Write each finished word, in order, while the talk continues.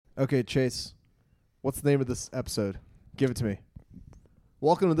Okay, Chase. What's the name of this episode? Give it to me.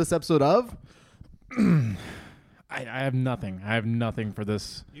 Welcome to this episode of... I have nothing. I have nothing for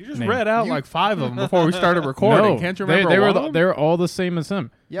this. You just name. read out like 5 of them before we started recording. No, Can't you remember they one of them? They're all the same as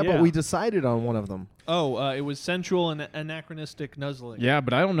him. Yeah, Yeah. but we decided on one of them. It was sensual and anachronistic nuzzling. Yeah,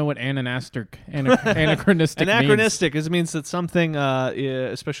 but I don't know what anachronistic means. Anachronistic is means that something,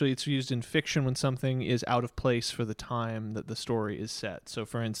 especially it's used in fiction when something is out of place for the time that the story is set. So,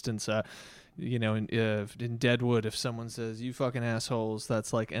 for instance, in Deadwood, if someone says "you fucking assholes,"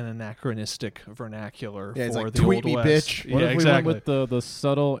 that's like an anachronistic vernacular Yeah, it's for like, the "Tweet Old me, West. bitch." What Yeah, if exactly. we went with the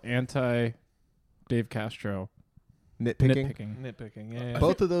subtle anti-Dave Castro Nitpicking. Nitpicking? Yeah.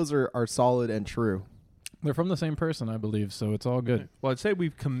 Both of those are solid and true. They're from the same person, I believe, so it's all good. Well, I'd say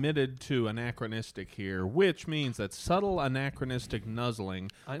we've committed to anachronistic here, which means that subtle anachronistic nuzzling.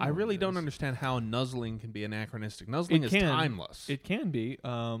 I know I really what it don't is. understand how nuzzling can be anachronistic. Nuzzling is can. timeless. It can be.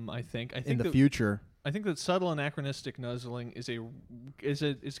 I think. In the future. I think that subtle anachronistic nuzzling is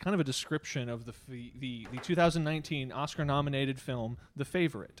kind of a description of the 2019 Oscar-nominated film The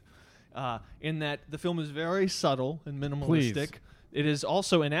Favorite, in that the film is very subtle and minimalistic. Please. It is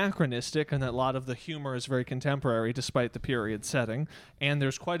also anachronistic in that a lot of the humor is very contemporary despite the period setting, and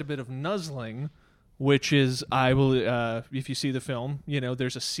there's quite a bit of nuzzling, which is, if you see the film,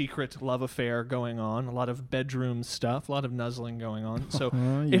 there's a secret love affair going on, a lot of bedroom stuff, a lot of nuzzling going on. So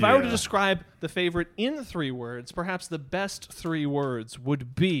if I were to describe The Favorite in 3 words, perhaps the best 3 words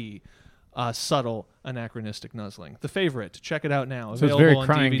would be subtle anachronistic nuzzling. The Favorite. Check it out now. So it's Available very on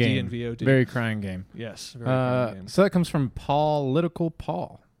crying DVD game. and VOD. Very crying game. Yes. Very crying game. So that comes from Political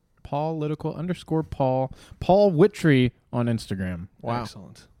Paul. Paul. Paul Whittrey on Instagram. Wow.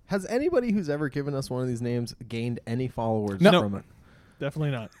 Excellent. Has anybody who's ever given us one of these names gained any followers No. from it?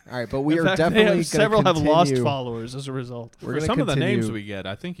 Definitely not. All right, but we In are fact, definitely several have continue lost followers as a result. We're For gonna some of the names continue we get,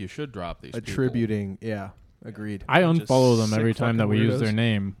 I think you should drop these people. attributing. Yeah, agreed. I Just unfollow them sick every time that we fucking use their weirdos.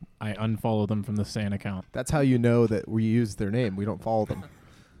 name. I unfollow them from the Stan account. That's how you know that we use their name. We don't follow them.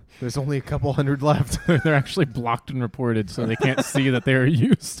 There's only a couple hundred left. They're actually blocked and reported, so they can't see that they are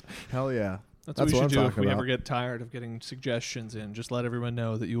used. Hell yeah. That's That's what what we should I'm do if talking we about. ever get tired of getting suggestions in. Just let everyone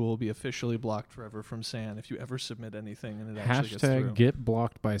know that you will be officially blocked forever from San if you ever submit anything and it actually gets through. Hashtag get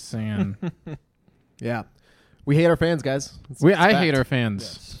blocked by San. Yeah. We hate our fans, guys. It's I fact. hate our fans.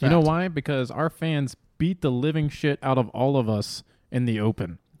 Yes. You know Fact. why? Because our fans beat the living shit out of all of us in the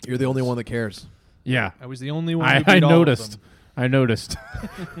open. You're the only one that cares. Yeah. I was the only one who I beat all of noticed. them. I noticed.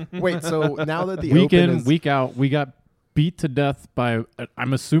 Wait, so now that the Week open in, is, week out, we got beat to death by,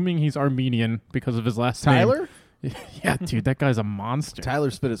 I'm assuming he's Armenian because of his last Tyler? name. Yeah, dude, that guy's a monster.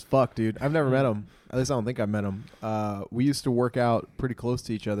 Tyler's fit as fuck, dude. I've never met him. At least I don't think I've met him. We used to work out pretty close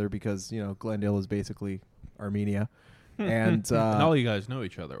to each other because, Glendale is basically Armenia. And, And all you guys know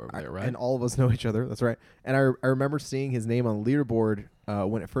each other over there, right? and all of us know each other. That's right. And I remember seeing his name on the leaderboard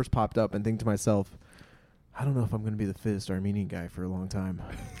when it first popped up and thinking to myself, I don't know if I'm going to be the fittest Armenian guy for a long time.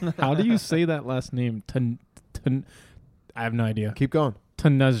 How do you say that last name? I have no idea. Keep going.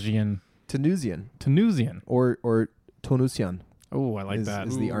 Tunusian. Tunusian or Tonusian Oh, I like is, that.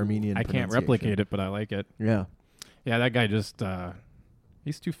 is the Armenian I can't pronunciation. replicate it, but I like it. Yeah. Yeah, that guy just,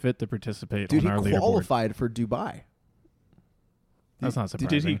 he's too fit to participate Dude, on our he leaderboard. qualified for Dubai. That's not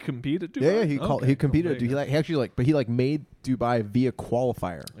surprising. Did he compete at Dubai? Yeah, he Okay, he competed. cool. He actually but he made Dubai via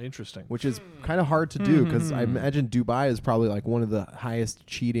qualifier, Interesting. which is kind of hard to do because I imagine Dubai is probably like one of the highest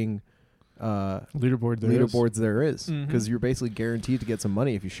cheating leaderboards there is because you're basically guaranteed to get some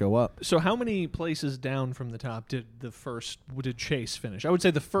money if you show up. So how many places down from the top did Chase finish? I would say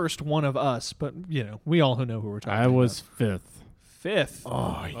the first one of us, but we all who know who we're talking about. I was fifth. Fifth.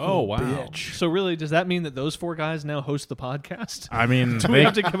 Oh, wow. Bitch. So really, does that mean that those 4 guys now host the podcast? I mean, Do we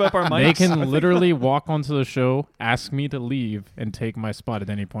have to give up our mics? they can literally walk onto the show, ask me to leave, and take my spot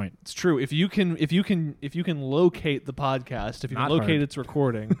at any point. It's true. If you can locate the podcast, if you can Not locate hard. its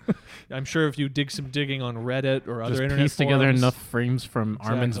recording, I'm sure if you did some digging on Reddit or other Just internet piece together forums, enough frames from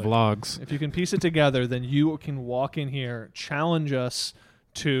Armin's Exactly. vlogs. If you can piece it together, then you can walk in here, challenge us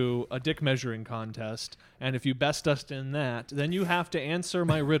to a dick measuring contest, and if you best us in that, then you have to answer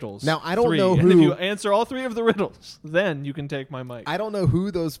my riddles. Now, I don't 3. know And who- if you answer all 3 of the riddles, then you can take my mic. I don't know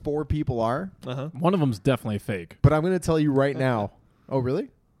who those 4 people are, One of them's definitely fake. but I'm going to tell you right now. Oh,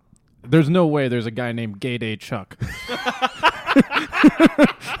 really? There's no way there's a guy named Gay Day Chuck.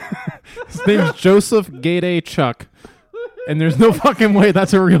 His name's Joseph Gay Day Chuck, and there's no fucking way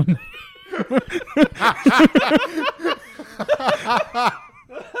that's a real name.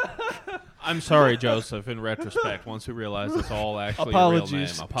 I'm sorry, Joseph, in retrospect, once we realize it's all actually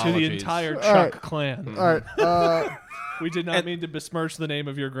Apologies a real name. to the entire Chuck All right. clan. All right. We did not mean to besmirch the name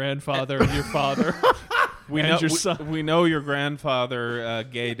of your grandfather and your father. We And know your son. we know your grandfather,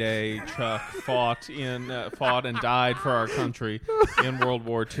 Gay Day Chuck, fought and died for our country in World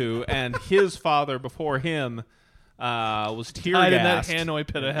War II, and his father before him was tear Died in that gassed. Hanoi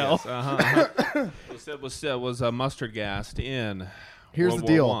pit of hell. Was mustard gassed in Here's World the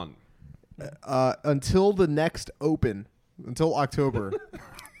deal. War I. Until the next Open, until October,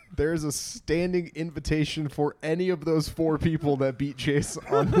 there's a standing invitation for any of those 4 people that beat Chase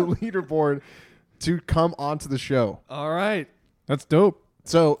on the leaderboard to come onto the show. All right. That's dope.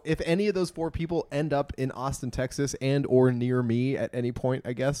 So if any of those 4 people end up in Austin, Texas, and or near me at any point,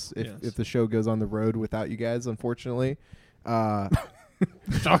 I guess, if the show goes on the road without you guys, unfortunately,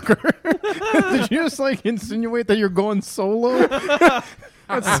 Shocker. Did you just like insinuate that you're going solo?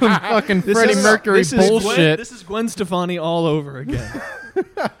 That's some fucking Freddie Mercury bullshit. This is Gwen Stefani all over again.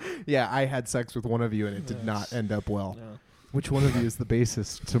 yeah, I had sex with one of you and it did not end up well. No. Which one of you is the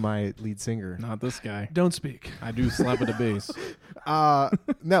bassist to my lead singer? Not this guy. Don't speak. I do slap at the bass.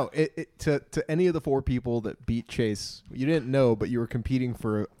 No, to any of the 4 people that beat Chase, you didn't know, but you were competing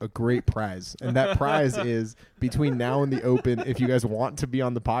for a great prize. And that prize is between now and the Open. If you guys want to be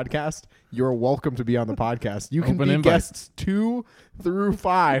on the podcast, you're welcome to be on the podcast. You can Open be invite. guests 2 through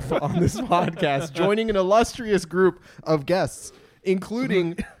 5 on this podcast, joining an illustrious group of guests,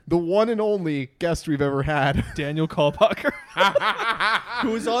 including the one and only guest we've ever had. Daniel Kalbacher, who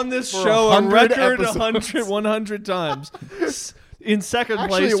was on this For show on 100 record episodes. 100 times. In second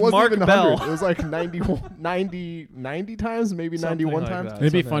Actually, place, it wasn't Mark even Bell. 100. It was like 90 times, maybe Something 91 like times. that.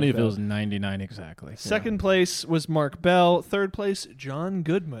 It'd be Something funny like if it that. was 99 exactly. Second place was Mark Bell. Third place, John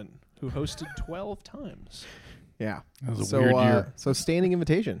Goodman, who hosted 12 times. Yeah. That was a So, weird year. so standing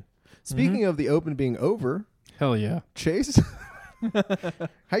invitation. Speaking of the Open being over, Hell yeah. Chase,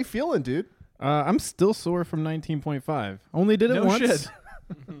 how you feeling, dude? I'm still sore from 19.5. Only did it No once. shit.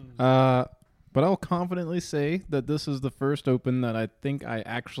 But I'll confidently say that this is the first Open that I think I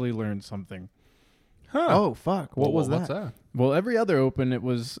actually learned something. Oh fuck! What was What's that? Well, every other Open, it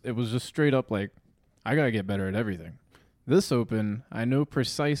was just straight up like, I gotta get better at everything. This Open, I know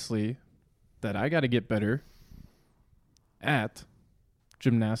precisely that I gotta get better at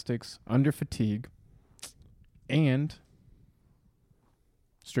gymnastics under fatigue and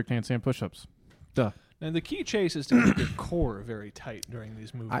strict handstand push-ups. Duh. And the key, Chase, is to keep your core very tight during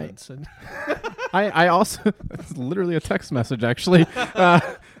these movements. And I also it's literally a text message actually. And then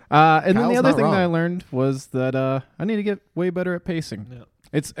Kyle's the other not thing that I wrong. learned was that I need to get way better at pacing. Yeah.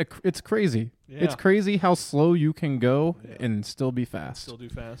 It's crazy. Yeah. It's crazy how slow you can go Yeah. and still be fast. Still do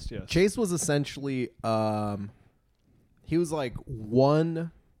fast, yes. Chase was essentially, he was like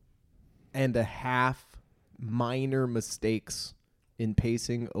 1.5 minor mistakes in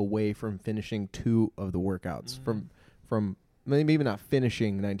pacing away from finishing 2 of the workouts. From maybe even not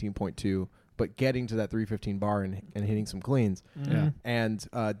finishing 19.2, but getting to that 315 bar and hitting some cleans, Yeah. and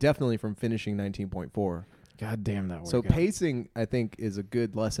definitely from finishing 19.4. God damn that workout. So pacing, I think, is a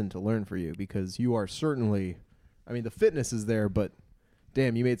good lesson to learn for you because you are certainly, I mean, the fitness is there, but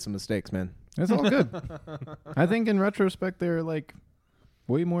damn, you made some mistakes, man. It's all good. I think in retrospect they're like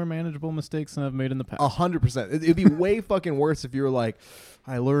way more manageable mistakes than I've made in the past. 100%. It'd be way fucking worse if you were like,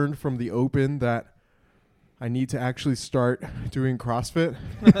 I learned from the Open that I need to actually start doing CrossFit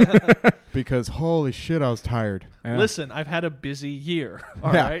because holy shit, I was tired. Yeah. Listen, I've had a busy year.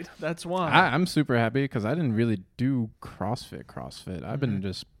 All right, Yeah. That's why. I'm super happy because I didn't really do CrossFit. I've been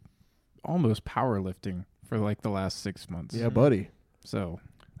just almost powerlifting for like the last 6 months. Yeah, buddy. So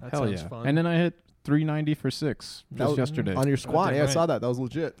That hell sounds yeah. fun. And then I hit 390 for 6 That just was yesterday. On your squat. damn Yeah, I right. saw that. That was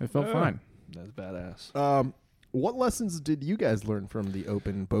legit. It felt Yeah. fine. That's badass. What lessons did you guys learn from the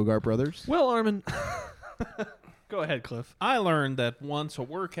Open, Bogart brothers? Well, Armin, go ahead, Cliff. I learned that once a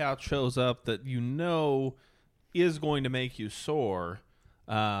workout shows up that you know is going to make you sore,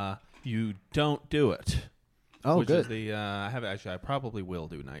 you don't do it. Oh, which good. Is the I probably will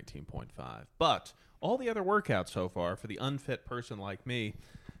do 19.5, but all the other workouts so far for the unfit person like me,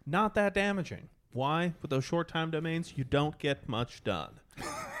 not that damaging. Why? With those short time domains, you don't get much done.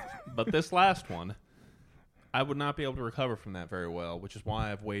 But this last one, I would not be able to recover from that very well, which is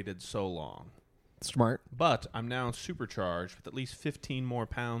why I've waited so long. Smart. But I'm now supercharged with at least 15 more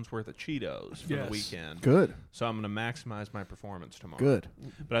pounds worth of Cheetos for the Yes. weekend. Good. So I'm going to maximize my performance tomorrow. Good.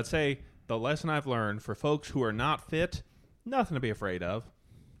 But I'd say the lesson I've learned for folks who are not fit, nothing to be afraid of.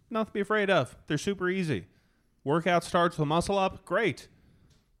 Nothing to be afraid of. They're super easy. Workout starts with muscle up. Great.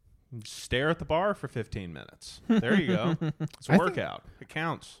 Stare at the bar for 15 minutes. There you go. It's a workout. It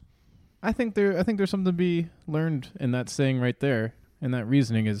counts. I think there's something to be learned in that saying right there, and that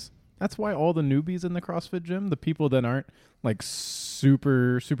reasoning is That's why all the newbies in the CrossFit gym, the people that aren't like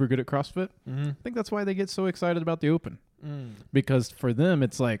super good at CrossFit, I think that's why they get so excited about the open. Because for them,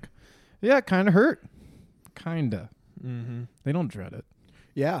 it's like, yeah, it kind of hurt. Kinda. They don't dread it.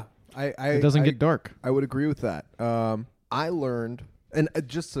 Yeah. It doesn't get dark. I would agree with that. I learned, and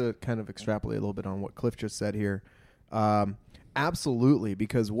just to kind of extrapolate a little bit on what Cliff just said here, absolutely,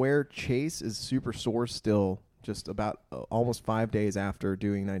 because where Chase is super sore still, just about almost 5 days after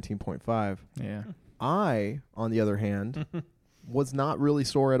doing 19.5, Yeah. I, on the other hand, was not really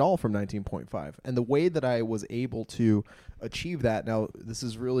sore at all from 19.5. And the way that I was able to achieve that, now this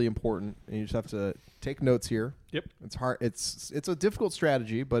is really important, and you just have to take notes here. Yep. It's hard. It's a difficult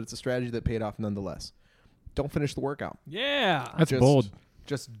strategy, but it's a strategy that paid off nonetheless. Don't finish the workout. Yeah. That's Just- bold.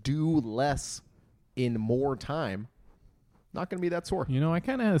 Just do less in more time. Not going to be that sore. You know, I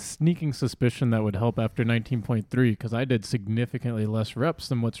kind of had a sneaking suspicion that would help after 19.3 because I did significantly less reps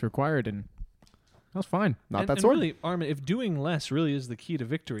than what's required, and that was fine. Not that and sore. really, Armin, if doing less really is the key to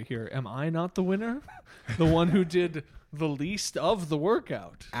victory here, am I not the winner? The one who did the least of the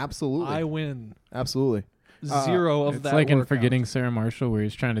workout. Absolutely. I win. Absolutely. Zero of It's that like in workout. Forgetting Sarah Marshall where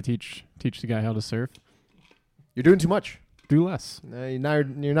he's trying to teach the guy how to surf. You're doing too much. Do less. You're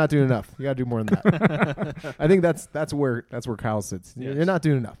not doing enough. You got to do more than that. I think that's where Kyle sits. Yes. You're not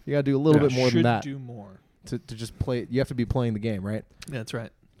doing enough. You got to do a little bit more Should than that do more. to just play. You have to be playing the game, right? That's right.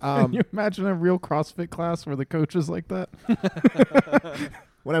 Can you imagine a real CrossFit class where the coach is like that?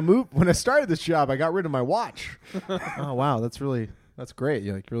 When I started this job, I got rid of my watch. Oh wow, that's great.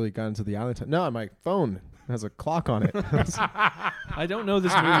 You really got into the island time. No, my phone has a clock on it. I don't know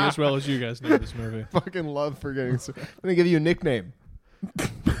this movie as well as you guys know this movie. Fucking love forgetting. I'm gonna give you a nickname.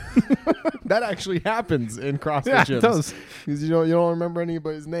 That actually happens in CrossFit Yeah, gyms. it does. Because you don't remember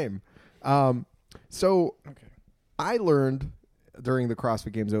anybody's name. So I learned during the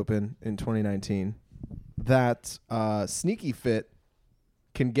CrossFit Games Open in 2019 that Sneaky Fit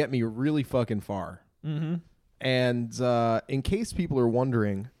can get me really fucking far. Mm-hmm. And in case people are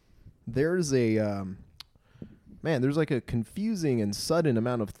wondering, there's there's like a confusing and sudden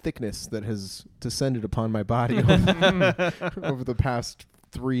amount of thickness that has descended upon my body over the past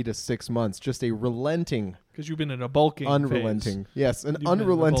 3 to 6 months. Just a relenting, Because you've been in a bulking unrelenting, yes, an You've been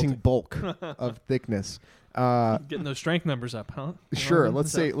unrelenting bulk of thickness. phase. Getting those strength numbers up, huh? Sure,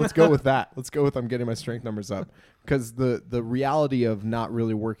 let's go with that. Let's go with I'm getting my strength numbers up, because the reality of not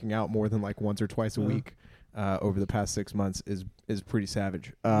really working out more than like once or twice a week over the past 6 months is pretty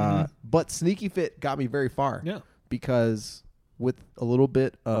savage. But Sneaky Fit got me very far. Yeah. Because with a little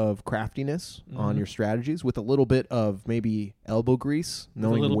bit of craftiness on your strategies, with a little bit of maybe elbow grease,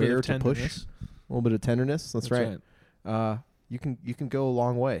 knowing where to push, a little bit of tenderness. That's right. You can go a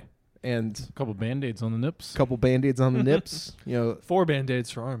long way. And A couple Band-Aids on the nips. a couple Band-Aids on the nips, 4 Band-Aids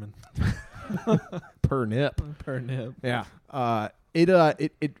for Armin per nip. per nip. Yeah. I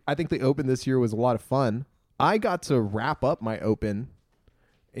think the Open this year was a lot of fun. I got to wrap up my Open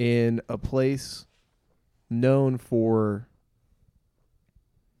in a place known for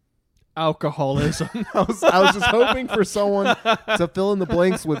Alcoholism. I was just hoping for someone to fill in the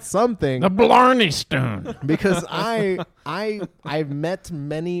blanks with something, The Blarney Stone. because I've met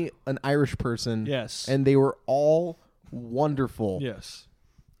many an Irish person, Yes. and they were all wonderful, Yes.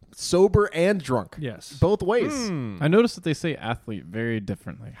 sober and drunk, Yes. both ways. I noticed that they say athlete very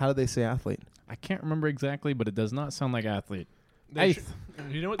differently. How do they say athlete? I can't remember exactly, but it does not sound like athlete. They Eighth.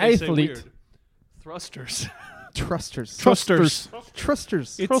 You know what they say Athlete. weird? Thrusters. Trusters. Trusters.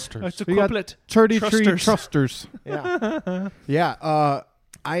 Trusters. It's a We got couplet. 33 Trusters. trusters. Yeah. Yeah.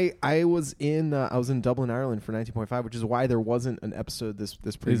 I was in Dublin, Ireland for 19.5, which is why there wasn't an episode this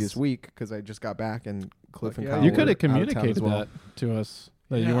previous week, because I just got back and Cliff and Kyle You were could have out of town as communicated well. that to us,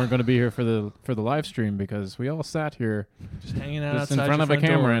 that Yeah. you weren't going to be here for the live stream, because we all sat here Just hanging out just in outside front your of a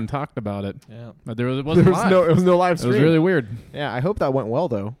camera door. and talked about it. Yeah. But it wasn't There was live. it was no live It stream. was really weird. Yeah, I hope that went well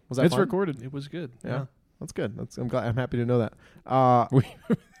though. Was that It's fun? recorded. It was good. Yeah. That's good. I'm glad. I'm happy to know that.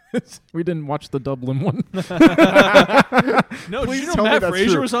 We didn't watch the Dublin one. No, did Please you know tell me Matt that's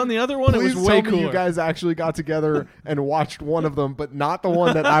Fraser true. was on the other one? It Please was way tell me cooler. you guys actually got together and watched one of them, but not the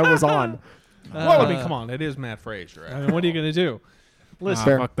one that I was on. Well, I mean, come on, it is Matt Fraser. I mean, what are you going to do? Listen,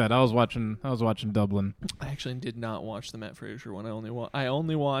 Fair. Fuck that. I was watching Dublin. I actually did not watch the Matt Fraser one. I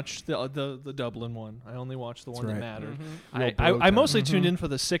only watched the Dublin one. I only watched the one right. that mattered. Real I bro mostly time. tuned in for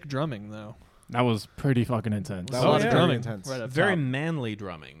the sick drumming though. That was pretty fucking intense. That Oh, was yeah. very Drumming. intense. Right up Very top. manly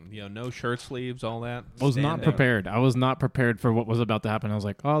drumming. No shirt sleeves, all that. I was not Standing. prepared. I was not prepared for what was about to happen. I was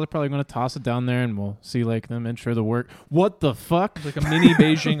like, oh, they're probably going to toss it down there and we'll see like them intro the work. What the fuck? It's like a mini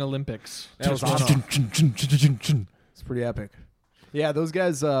Beijing Olympics. That was Just awesome. one off. It's pretty epic. Yeah, those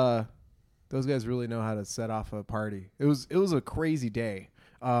guys really know how to set off a party. It was a crazy day.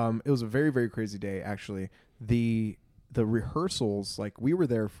 It was a very, very crazy day, actually. The rehearsals, like, we were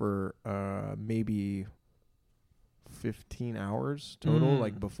there for maybe 15 hours total,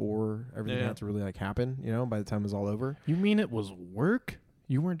 like, before everything had to really, like, happen, by the time it was all over. You mean it was work?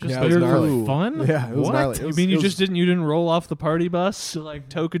 You weren't just Yeah, it was there gnarly. for fun? Yeah, it was What? gnarly. You mean you didn't roll off the party bus, like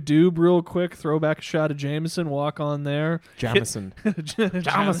toke a doob real quick, throw back a shot of Jameson, walk on there, Jamison.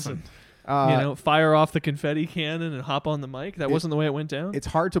 Jameson. Fire off the confetti cannon and hop on the mic. That wasn't the way it went down. It's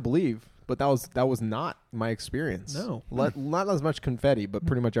hard to believe, but that was not my experience. No. Not as much confetti, but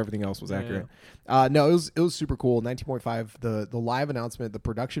pretty much everything else was Yeah, accurate. No, it was super cool. 19.5, the live announcement, the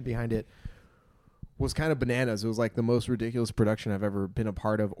production behind it was kind of bananas. It was like the most ridiculous production I've ever been a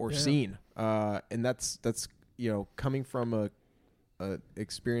part of or seen. And that's coming from a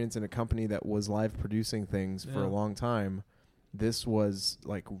experience in a company that was live producing things for a long time. This was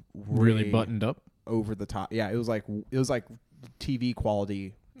like Really buttoned up. over the top. Yeah, it was like TV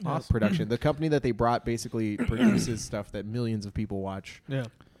quality Yes. production. The company that they brought basically produces stuff that millions of people watch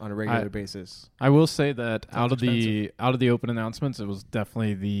on a regular basis. I will say that out of the open announcements, it was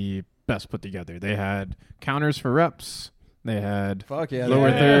definitely the best put together. They had counters for reps. They had Fuck yeah, lower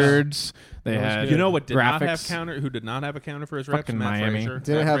yeah. thirds. They That was had good. You know what did not have graphics. counter? Who did not have a counter for his reps? Fucking Matt Miami. Frazier.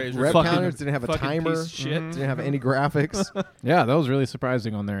 Didn't Matt have Frazier. rep Fucking- counters. Didn't have a fucking timer. piece of shit. Didn't have any graphics. Yeah, that was really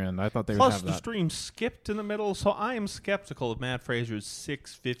surprising on their end. I thought they would Plus, have the that. stream skipped in the middle, so I am skeptical of Matt Frazier's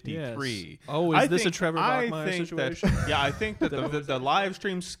 653. Yes. Oh, is this a Trevor Bachmeyer think situation? I think that the live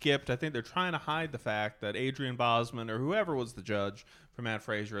stream skipped. I think they're trying to hide the fact that Adrian Bosman or whoever was the judge for Matt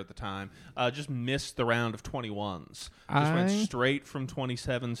Frazier at the time just missed the round of 21s. Just went straight from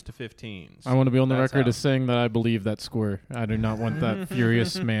 27s to 15s. I want to be on the That's record how. as saying that I believe that score. I do not want that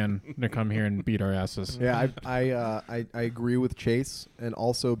furious man to come here and beat our asses. Yeah, I agree with Chase, and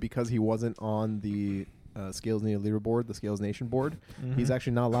also because he wasn't on the Scales Nation leaderboard, the Scales Nation board, he's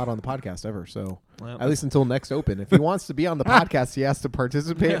actually not allowed on the podcast ever. So Well, at least until next Open, if he wants to be on the podcast, he has to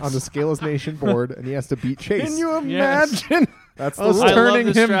participate on the Scales Nation board, and he has to beat Chase. Can you Yes. imagine? That's the I was rule. I love turning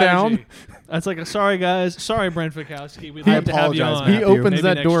this him strategy. down. That's like, sorry guys, sorry Brent Fikowski. We'd I love to have you apologize, on. He Matthew. opens Maybe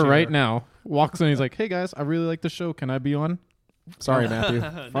that next door year. right now, walks in, he's like, "Hey guys, I really like the show. Can I be on?" Sorry, Matthew.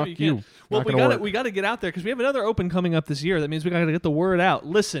 No, Fuck you. you. can't. Well, Not we gonna got work. we got to get out there because we have another Open coming up this year. That means we got to get the word out.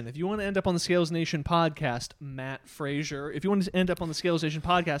 Listen, if you want to end up on the Scales Nation podcast, Matt Frazier. If you want to end up on the Scales Nation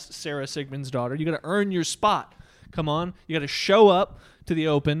podcast, Sarah Sigmund's daughter. You got to earn your spot. Come on, you got to show up to the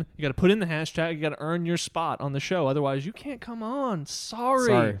Open. You got to put in the hashtag. You got to earn your spot on the show. Otherwise, you can't come on.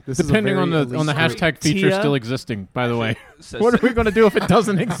 Sorry. This is a Depending very on the elite group. hashtag feature Tia? still existing, by the way. So- What are we going to do if it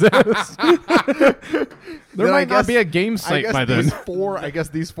doesn't exist? There Then I might not guess- be a game I site guess by these then.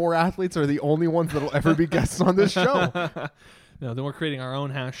 these four athletes are the only ones that'll ever be guests on this show. No, then we're creating our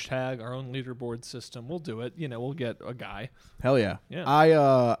own hashtag, our own leaderboard system. We'll do it. We'll get a guy. Hell yeah.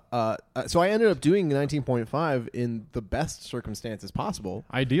 Yeah. So I ended up doing 19.5 in the best circumstances possible,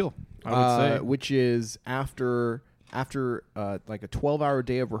 Ideal, I would say. which is after like a 12-hour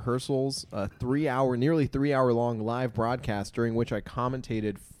day of rehearsals, nearly 3 hour long live broadcast during which I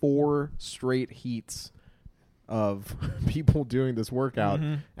commentated 4 straight heats of people doing this workout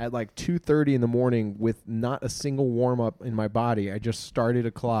at like 2:30 in the morning with not a single warm up in my body. I just started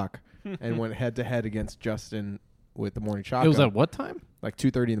a clock and went head to head against Justin with the morning shotgun. It was at what time? like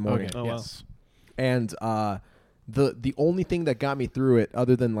 2:30 in the morning. Okay, Oh, wow. yes. And the only thing that got me through it,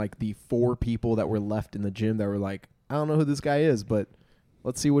 other than like the 4 people that were left in the gym that were like, I don't know who this guy is, but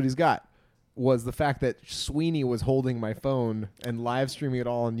let's see what he's got, was the fact that Sweeney was holding my phone and live streaming it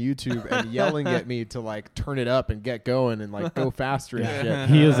all on YouTube and yelling at me to like turn it up and get going and like go faster and shit.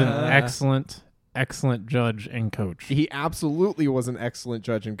 He is an excellent judge and coach. He absolutely was an excellent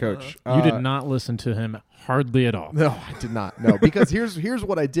judge and coach. You did not listen to him hardly at all. No, I did not. No, because here's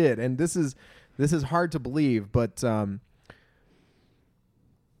what I did, and this is hard to believe, but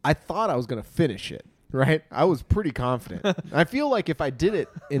I thought I was going to finish it. Right, I was pretty confident. I feel like if I did it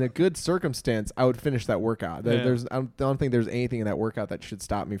in a good circumstance, I would finish that workout. Yeah. I don't think there's anything in that workout that should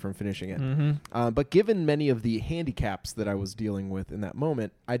stop me from finishing it. Mm-hmm. But given many of the handicaps that I was dealing with in that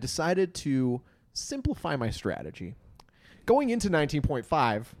moment, I decided to simplify my strategy. Going into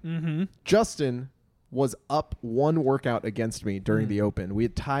 19.5, Justin was up 1 workout against me during the Open. We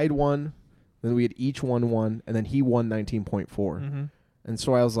had tied 1, then we had each won 1, and then he won 19.4. And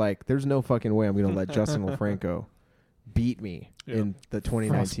so I was like, there's no fucking way I'm going to let Justin LaFranco beat me in the 2019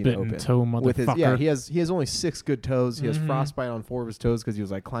 Frostbitten Open. toe With his, motherfucker. he has only 6 good toes. He has frostbite on 4 of his toes because he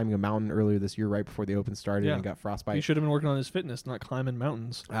was like climbing a mountain earlier this year right before the Open started Yeah. and got frostbite. He should have been working on his fitness, not climbing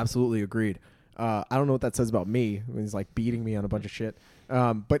mountains. Absolutely agreed. I don't know what that says about me. He's like beating me on a bunch of shit.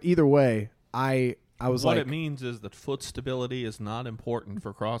 But either way, I was what like, it means is that foot stability is not important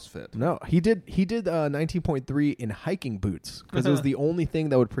for CrossFit. no, he did 19.3 in hiking boots because it was the only thing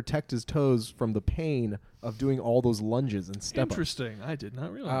that would protect his toes from the pain of doing all those lunges and step-ups. Interesting. I did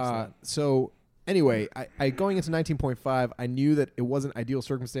not realize that. So anyway, I going into 19.5, I knew that it wasn't ideal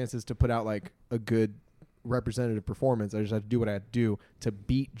circumstances to put out like a good representative performance. I just had to do what I had to do to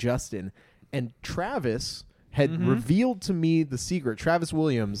beat Justin. And Travis had revealed to me the secret. Travis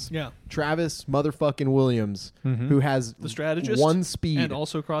Williams. Yeah. Travis motherfucking Williams, who has The strategist. one speed. And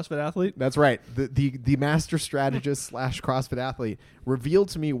also CrossFit athlete. That's right. The master strategist / CrossFit athlete revealed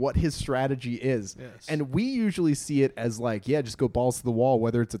to me what his strategy is. Yes. And we usually see it as like, yeah, just go balls to the wall,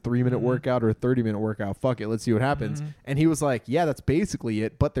 whether it's a 3-minute workout or a 30-minute workout. Fuck it. Let's see what happens. And he was like, yeah, that's basically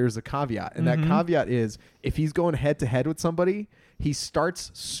it. But there's a caveat. And that caveat is if he's going head to head with somebody, he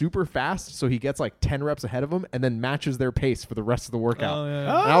starts super fast, so he gets like 10 reps ahead of them and then matches their pace for the rest of the workout. Oh, yeah. And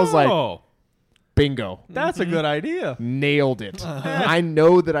I was like, Oh, bingo. that's a good idea. Nailed it. I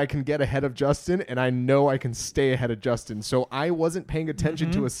know that I can get ahead of Justin, and I know I can stay ahead of Justin. So I wasn't paying attention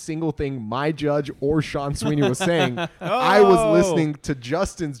to a single thing my judge or Sean Sweeney was saying. I was listening to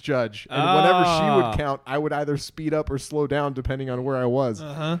Justin's judge, and whenever she would count, I would either speed up or slow down depending on where I was.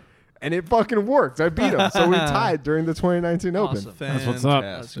 And it fucking worked. I beat him. So we tied during the 2019 Open. Awesome. That's what's up.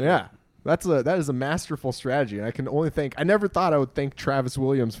 Fantastic. Yeah. That is a masterful strategy. And I can only I never thought I would thank Travis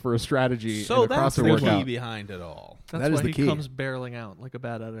Williams for a strategy So in a that's CrossFit the workout. key behind it all. That's That is why the he key. comes barreling out like a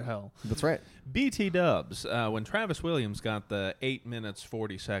bat out of hell. That's right. BT Dubs, when Travis Williams got the 8 minutes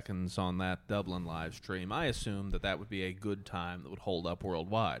 40 seconds on that Dublin live stream, I assumed that would be a good time that would hold up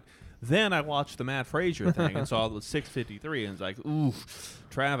worldwide. Then I watched the Matt Frazier thing and saw the 6:53 and was like, ooh,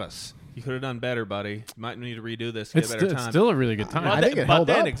 Travis, you could have done better, buddy. You might need to redo this, get a better It's time. still a really good time. I think it but held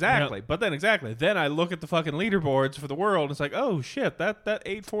then up. exactly. But then exactly. Then I look at the fucking leaderboards for the world. And it's like, oh shit, that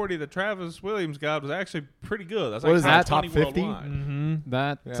 840 that Travis Williams got was actually pretty good. That's What like is that, top top 20 50?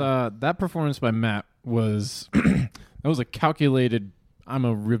 worldwide. That performance by Matt was that was a calculated I'm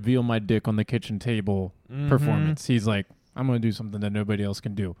gonna reveal my dick on the kitchen table performance. He's like, I'm gonna do something that nobody else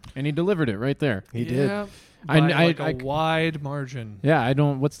can do, and he delivered it right there. He did. By I- like I- a wide margin. Yeah, I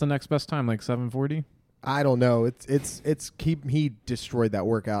don't. What's the next best time? Like 7:40. I don't know. He destroyed that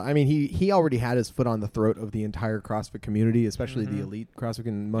workout. I mean, he already had his foot on the throat of the entire CrossFit community, especially the elite CrossFit.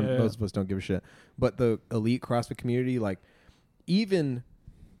 And most of us don't give a shit, but the elite CrossFit community, like even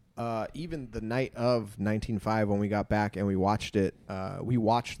the night of 19.5 when we got back and we watched it, we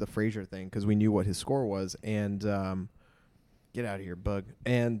watched the Frazier thing because we knew what his score was. And get out of here, bug.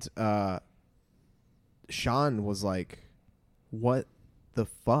 And Sean was like, "What the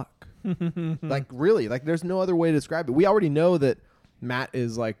fuck?" Like really, like there's no other way to describe it. We already know that Matt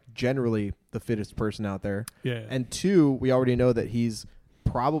is like generally the fittest person out there. Yeah. And 2, we already know that he's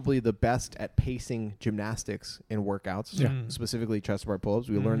probably the best at pacing gymnastics in workouts, specifically chest to bar pull-ups.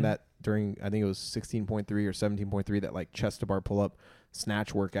 We learned that during, I think it was 16.3 or 17.3, that like chest to bar pull-up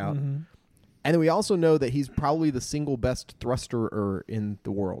snatch workout. And then we also know that he's probably the single best thrusterer in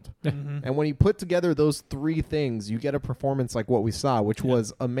the world. And when you put together those 3 things, you get a performance like what we saw, which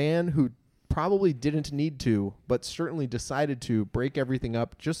was a man who probably didn't need to, but certainly decided to break everything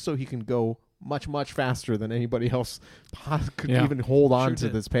up just so he can go much, much faster than anybody else could even hold on to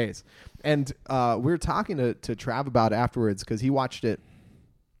this pace. And we were talking to Trav about it afterwards because he watched it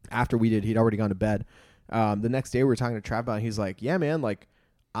after we did. He'd already gone to bed. The next day we were talking to Trav about it. He's like, yeah, man, like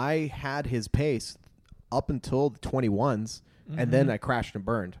I had his pace up until the 21s and then I crashed and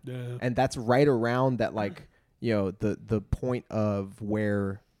burned. And that's right around that, like, you know, the point of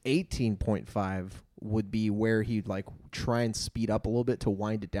where 18.5 would be where he'd like try and speed up a little bit to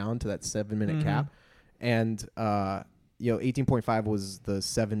wind it down to that 7-minute cap. And, you know, 18.5 was the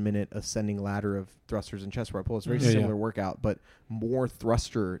 7-minute ascending ladder of thrusters and chest bar pull. It's a very similar workout, but more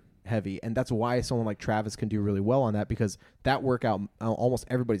thruster heavy. And that's why someone like Travis can do really well on that, because that workout, almost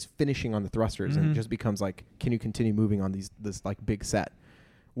everybody's finishing on the thrusters and it just becomes like, can you continue moving on this like big set?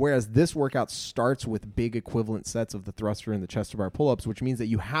 Whereas this workout starts with big equivalent sets of the thruster and the chest to bar pull-ups, which means that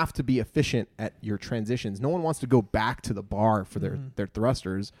you have to be efficient at your transitions. No one wants to go back to the bar for their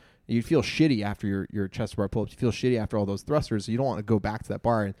thrusters. You feel shitty after your chest to bar pull-ups. You feel shitty after all those thrusters, so you don't want to go back to that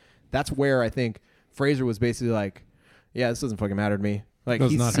bar. And that's where I think Frazier was basically like, yeah, this doesn't fucking matter to me. Like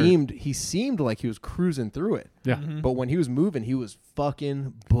he seemed like he was cruising through it. Yeah. But when he was moving, he was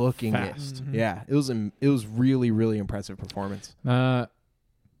fucking booking Fast. it. Yeah. It was really, really impressive performance.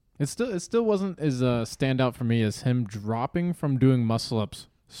 It still wasn't as standout for me as him dropping from doing muscle ups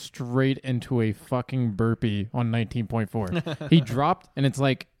straight into a fucking burpee on 19.4. He dropped, and it's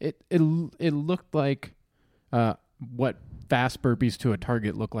like it looked like what fast burpees to a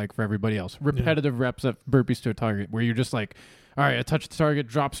target look like for everybody else. Repetitive reps of burpees to a target, where you're just like, all right, I touch the target,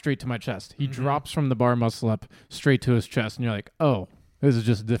 drop straight to my chest. He drops from the bar muscle up straight to his chest, and you're like, oh, this is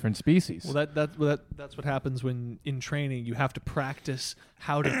just a different species. Well, that's what happens when in training you have to practice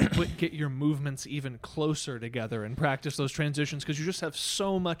how to get your movements even closer together and practice those transitions, because you just have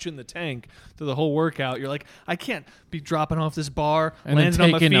so much in the tank through the whole workout. You're like, I can't be dropping off this bar, and landing then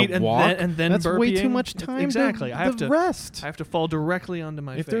on my taking feet, a and walk. then That's burpeeing. way too much time. Exactly. I I have to rest. I have to fall directly onto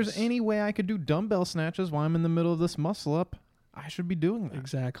my If face. there's any way I could do dumbbell snatches while I'm in the middle of this muscle up, I should be doing that.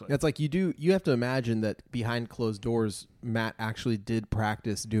 Exactly. That's like you have to imagine that behind closed doors, Matt actually did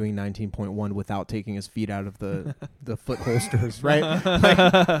practice doing 19.1 without taking his feet out of the foot holsters, right?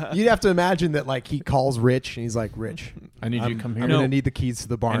 Like, you'd have to imagine that like he calls Rich and he's like, Rich, I need you to come here. I'm going to need the keys to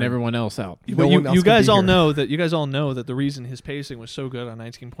the barn. And everyone else out. No one else You can guys be all here. know that. You guys all know that the reason his pacing was so good on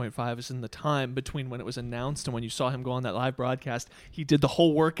 19.5 is in the time between when it was announced and when you saw him go on that live broadcast. He did the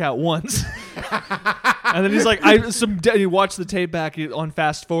whole workout once, and then he's like, he watched the tape back on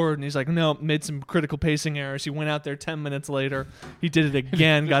fast forward, and he's like, no, made some critical pacing errors. He went out there 10 minutes later. He did it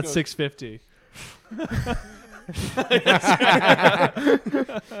again, got 650.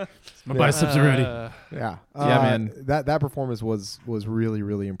 My biceps are ready. Yeah, man. That performance was really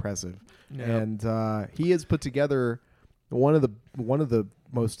really impressive, Yeah. and he has put together one of the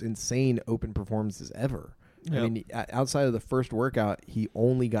most insane open performances ever. Yep. I mean, outside of the first workout, he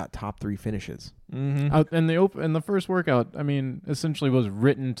only got top 3 finishes. Mm-hmm. And the first workout, I mean, essentially was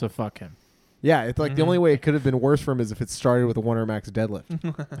written to fuck him. Yeah, it's like the only way it could have been worse for him is if it started with a 1 max deadlift.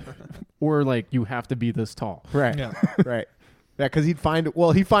 Or like you have to be this tall. Right. Yeah. Right. Yeah, because he'd find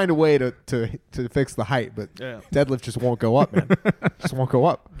a way to fix the height, but Yeah. deadlift just won't go up, man. Just won't go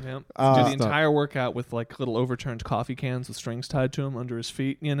up. Yeah. Uh, Do the entire workout with like little overturned coffee cans with strings tied to them under his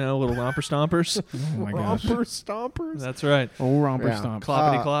feet, little romper stompers. Oh my gosh. Romper stompers. That's right. Oh, romper Yeah. stomp.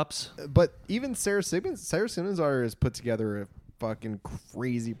 Cloppity clops. But even Sarah Simmonsar has put together a fucking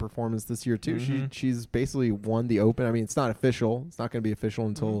crazy performance this year too. She's basically won the Open. I mean, it's not official. It's not going to be official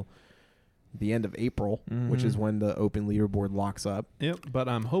until the end of April, which is when the Open leaderboard locks up. Yep. But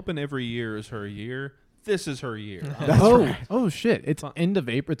I'm hoping every year is her year. This is her year. Oh shit! It's end of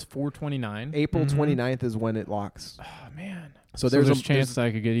April. It's 4/29. April 29th is when it locks. Oh man. So there's there's a chance that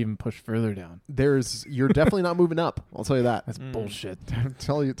I could get even pushed further down. you're definitely not moving up. I'll tell you that. That's bullshit.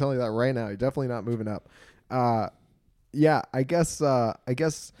 tell you that right now. You're definitely not moving up. Yeah, I guess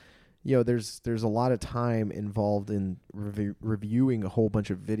there's a lot of time involved in reviewing a whole bunch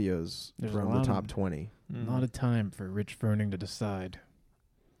of videos There's from a the lot top of- 20. Not a time for Rich Froning to decide.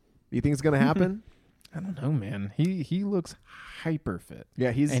 You think it's going to happen? I don't know, man. He looks hyper fit.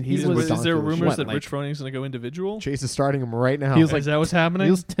 Yeah, he's And he's he was- Is there ridiculous. rumors What, that like- Rich Froning's going to go individual? Chase is starting him right now. He was Is like that what's happening?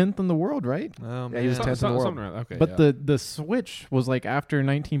 He was 10th in the world, right? Oh, Yeah, he was man. 10th in the world. Something around. Okay. But yeah. the switch was like after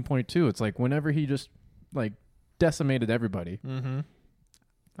 19.2. It's like whenever he just like decimated everybody. Mm-hmm.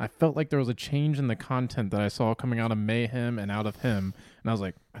 I felt like there was a change in the content that I saw coming out of Mayhem and out of him, and I was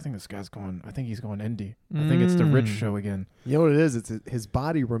like, I think he's going indie. I think it's the Rich show again. You know what it is? It's his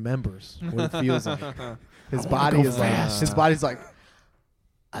body remembers what it feels like. His wanna body go is fast. like his body's like,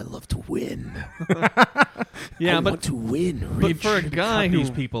 I love to win. Yeah, I but want to win. but Rich. for a guy cut who these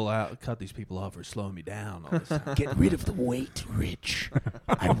people out. Cut these people off for slowing me down all this time. Get rid of the weight, Rich.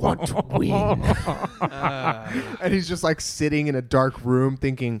 I want to win. And he's just like sitting in a dark room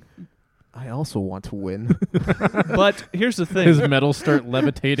thinking, I also want to win. but here's the thing. His medals start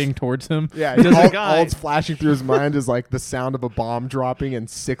levitating towards him. Yeah, Does a all guy- it's flashing through his mind is like the sound of a bomb dropping in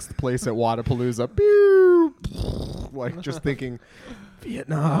 6th place at Wadapalooza. Pew! Like just thinking,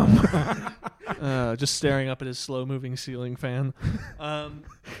 Vietnam. Just staring up at his slow-moving ceiling fan.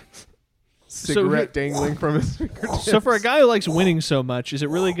 Cigarette dangling from his fingertips. So for a guy who likes winning so much, is it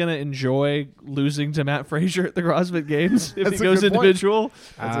really going to enjoy losing to Matt Frazier at the CrossFit Games if That's he a goes good point. individual?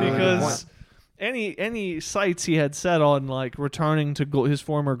 That's a good Because any sights he had set on like returning to his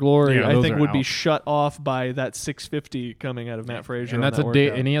former glory, Yeah, I those think are would be out. shut off by that 650 coming out of Matt Frazier. And on that's that a day,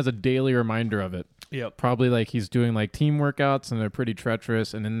 workout. and he has a daily reminder of it. Yep. Probably like he's doing like team workouts, and they're pretty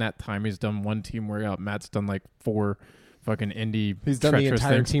treacherous. And in that time, he's done one team workout. Matt's done like 4 fucking indie. He's done the treacherous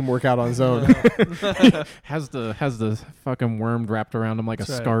entire things. team workout on his own. has the fucking worm wrapped around him like That's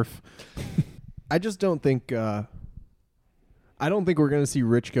a right. scarf. I just don't think I don't think we're going to see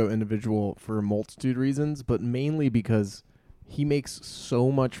Rich go individual for a multitude of reasons, but mainly because he makes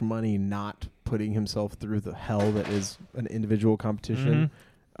so much money not putting himself through the hell that is an individual competition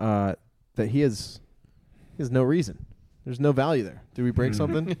that he has no reason. There's no value there. Did we break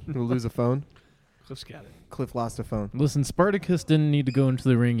something? Did we lose a phone? Cliff's got it. Cliff lost a phone. Listen, Spartacus didn't need to go into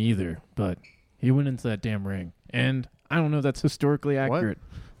the ring either, but he went into that damn ring. And I don't know if that's historically accurate,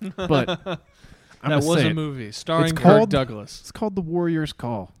 but I'm That was say a it. movie starring It's Kirk called- Douglas. It's called The Warrior's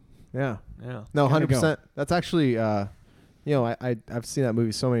Call. Yeah. Yeah. No, Gotta 100%. That's actually, I've seen that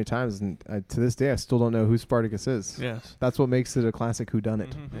movie so many times, and to this day, I still don't know who Spartacus is. Yes. That's what makes it a classic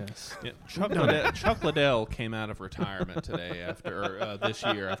whodunit. Yes. Yeah, Chuck Liddell came out of retirement today after this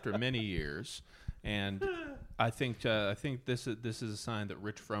year after many years, and I think this is a sign that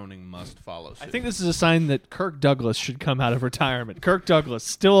Rich Froning must follow suit. I think this is a sign that Kirk Douglas should come out of retirement. Kirk Douglas,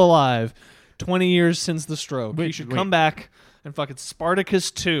 still alive, 20 years since the stroke. He should come back and fucking Spartacus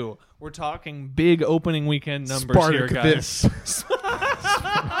 2. We're talking big opening weekend numbers here, guys. This.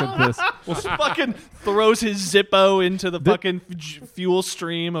 Fucking throws his Zippo into the fucking fuel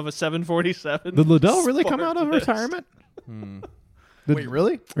stream of a 747. Did Liddell really come out of Spartacus. retirement? Wait,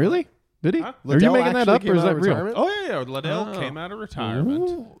 really? Really? Did he? Huh? Are you Liddell making that actually up, came or is out that of real? retirement? Oh yeah, Liddell came out of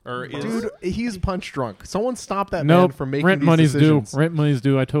retirement, or is Dude, he's punch drunk. Someone stop that man Nope. from making Rent these money's decisions. due. Rent money's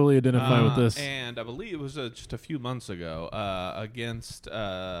due. I totally identify with this. And I believe it was just a few months ago against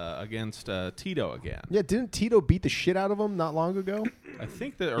Tito again. Yeah, didn't Tito beat the shit out of him not long ago? I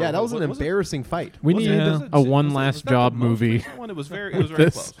think that. Yeah, that was an it- embarrassing fight. We was need it- a was one it- last was that job the most movie. recent one? It was very very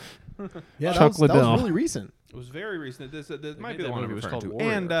This. close. Yeah, Chuck that Liddell. was really recent. It was very recent. This might made be the that one I'm movie was referring called to.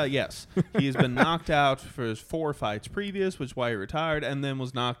 Warrior. And yes, he has been knocked out for his 4 fights previous, which is why he retired, and then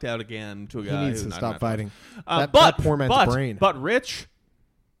was knocked out again to a He guy needs who to knocked him stop out fighting. twice. That poor man's brain. But Rich,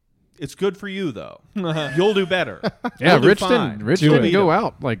 it's good for you though. You'll do better. Yeah, You'll do Rich fine. didn't You'll didn't beat go him.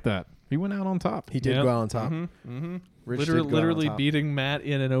 out like that. He went out on top. He did Yep. go out on top. Mm-hmm. Rich did go out on Literally top. beating Matt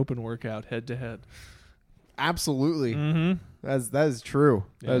in an open workout head to head. Absolutely. Mm-hmm. That is true.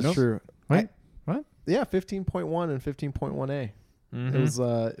 Yeah. That is Nope. true. Wait, what? Yeah, 15.1 and 15.1A. Mm-hmm.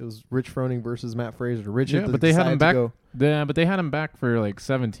 It was Rich Froning versus Matt Fraser. Rich Yeah, but they had him decided back. to go- Yeah, but they had him back for like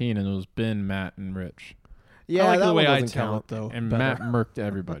 17, and it was Ben, Matt, and Rich, Yeah, I like that the way one I doesn't tell count. it though. and better. Matt murked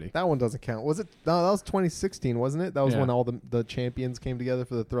everybody. That one doesn't count. Was it? No, that was 2016, wasn't it? That was Yeah. when all the champions came together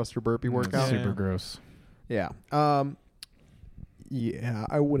for the thruster burpee workout. Super Yeah. gross. Yeah. Yeah,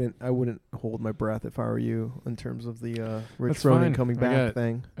 I wouldn't hold my breath if I were you in terms of the Rich That's Froning fine. coming I back got-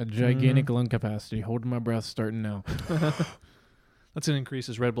 thing. A gigantic lung capacity. Holding my breath, starting now. That's an increase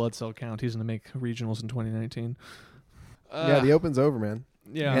his red blood cell count. He's going to make regionals in 2019. Yeah, the Open's over, man.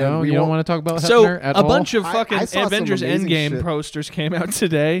 Yeah. And No, we you don't won't- want to talk about So Hefner at a all? bunch of I fucking saw some Avengers amazing Endgame shit. posters came out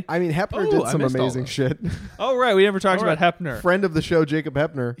today. I mean, Hepner Oh, did I some missed all amazing those. shit. Oh right, we never talked All about Hepner. Friend of the show, Jacob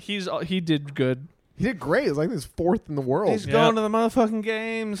Hepner. He did good. He did great. It was like his 4th in the world. He's Yeah. going to the motherfucking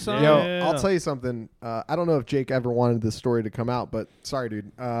game, son. Yo, Yeah. I'll tell you something. I don't know if Jake ever wanted this story to come out, but sorry,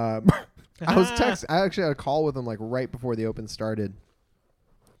 dude. I was text. I actually had a call with him like right before the Open started,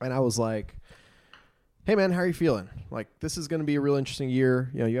 and I was like, "Hey, man, how are you feeling? Like, this is going to be a real interesting year.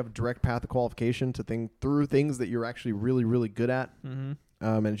 You know, you have a direct path of qualification to through things that you're actually really, really good at, Mm-hmm.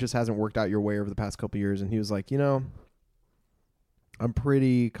 and it just hasn't worked out your way over the past couple years." And he was like, "You know, I'm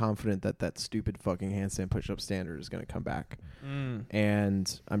pretty confident that stupid fucking handstand push-up standard is going to come back."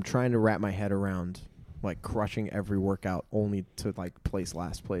 And I'm trying to wrap my head around like crushing every workout only to like place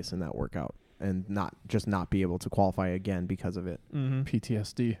last place in that workout and not be able to qualify again because of it. Mm-hmm.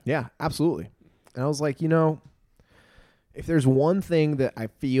 PTSD. Yeah, absolutely. And I was like, you know, if there's one thing that I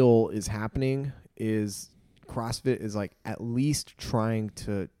feel is happening is CrossFit is like at least trying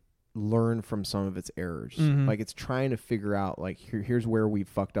to learn from some of its errors. Mhm. Like it's trying to figure out like here's where we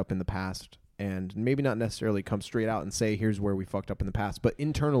fucked up in the past, and maybe not necessarily come straight out and say here's where we fucked up in the past, but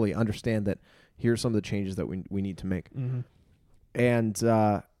internally understand that here's some of the changes that we need to make. Mm-hmm.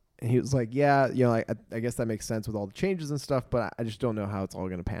 And he was like, yeah, you know, I guess that makes sense with all the changes and stuff, but I just don't know how it's all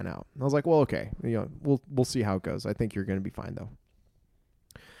going to pan out. And I was like, well, okay, you know, we'll see how it goes. I think you're going to be fine though.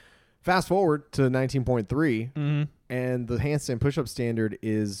 Fast forward to 19.3, Mm-hmm. and the handstand push-up standard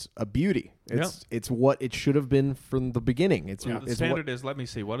is a beauty. It's what it should have been from the beginning. It's The it's standard is, let me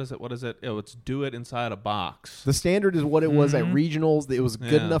see, what is it? Oh, it's do it inside a box. the standard is what it was at Mhm. regionals. It was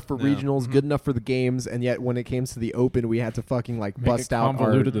good Yeah, enough for yeah. regionals, good enough for the games, and yet when it came to the Open, we had to fucking like Make bust it out our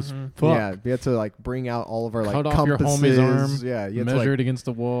convoluted as Mhm. fuck. yeah. We had to like bring out all of our like Cut off your compasses. homie's arm, Yeah, you had to measure like it against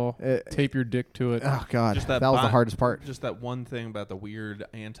the wall, tape. tape your dick to it. Oh god, Just that that was the bi- hardest part. Just that one thing about the weird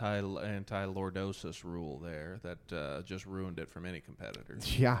anti-lordosis rule there that just ruined it for many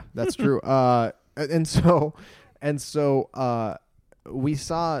competitors. Yeah, that's true. And so we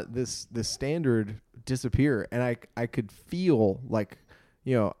saw this standard disappear, and I could feel like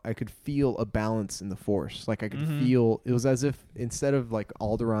I could feel a balance in the force. Like I could Mhm. feel, it was as if instead of like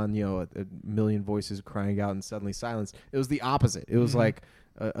Alderaan, a million voices crying out and suddenly silence, it was the opposite. It was Mhm. like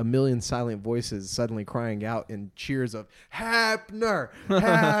a million silent voices suddenly crying out in cheers of Hapner,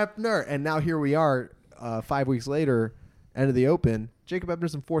 Hapner. And now here we are 5 weeks later, end of the Open. Jacob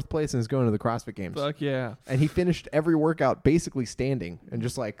Ebner's in 4th place and is going to the CrossFit Games. Fuck yeah. And he finished every workout basically standing and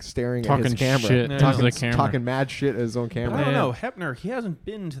just like staring Talking at his camera. shit to talking, the camera. talking mad shit at his own But camera. I don't Yeah. know. Hepner, he hasn't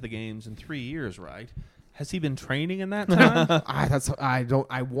been to the games in 3 years, right? Has he been training in that time?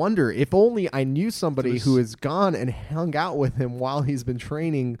 I wonder if only I knew somebody There's- who has gone and hung out with him while he's been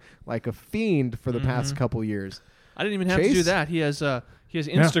training like a fiend for the past Mhm. couple years. I didn't even have to do Chase? that. He has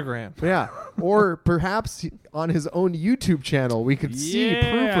Instagram. Yeah. Or perhaps on his own YouTube channel we could see proof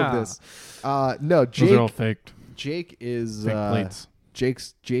Yeah. of this. No, Those are all faked. Jake is Fake plates.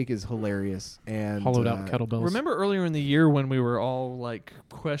 Jake is hilarious and Hollowed out kettlebells. Remember earlier in the year when we were all like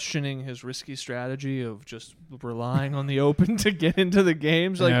questioning his risky strategy of just relying on the Open to get into the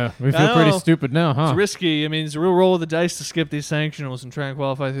games? Like, yeah, we I feel pretty know. stupid now, huh? It's risky. I mean, it's a real roll of the dice to skip these sanctionals and try and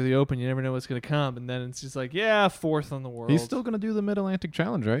qualify through the Open. You never know what's going to come. And then it's just like, yeah, 4th on the world. He's still going to do the Mid-Atlantic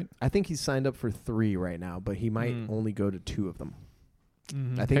Challenge, right? I think he's signed up for 3 right now, but he might Mm. only go to 2 of them.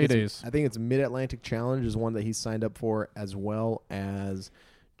 Mhm. I think Paydays. I think it's Mid-Atlantic Challenge is one that he signed up for, as well as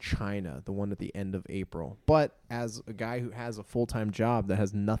China, the one at the end of April. But as a guy who has a full-time job that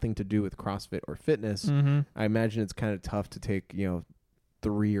has nothing to do with CrossFit or fitness, Mhm. I imagine it's kind of tough to take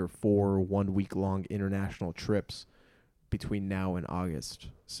 3 or 4 1-week-long international trips between now and August.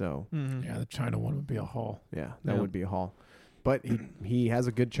 So Mhm. Yeah, the China one would be a haul. yeah, that Yeah. would be a haul. But he has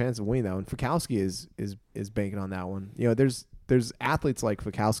a good chance of winning that one. Fikowski is banking on that one. There's athletes like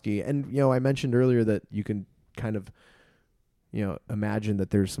Fikowski, and I mentioned earlier that you can kind of imagine that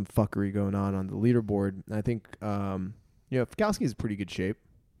there's some fuckery going on the leaderboard. And I think Fikowski is in pretty good shape.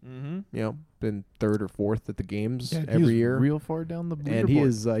 Mhm. Been 3rd or 4th at the games Yeah, every he's year. real far down the leaderboard. And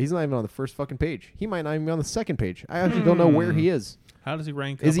he's not even on the first fucking page. He might not even be on the second page. I actually don't know where he is. How does he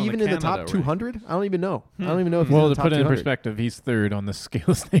rank? Is up he on even in the Canada top rank? 200? I don't even know. I don't even know if he's well, in to the top put it in 200. perspective, he's 3rd on the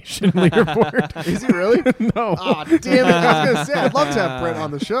Scales Nation leaderboard. Is he really? No. Oh, damn it. I was going to say, I'd love to have Brent on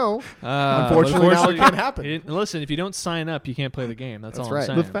the show. Unfortunately, now it can't happen. Listen, if you don't sign up, you can't play the game. That's That's all right.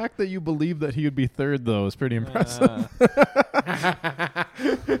 I'm The saying. fact that you believe that he would be 3rd, though, is pretty impressive.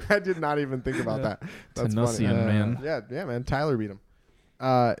 I did not even think about that. That's funny. Tenacian, man. Yeah, man. Tyler beat him.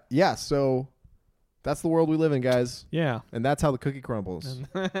 So that's the world we live in, guys. Yeah. And that's how the cookie crumbles.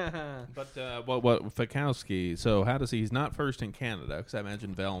 But what Fikowski? So how does he? He's not first in Canada because I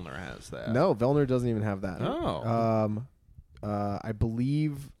imagine Vellner has that. No, Vellner doesn't even have that. Oh. I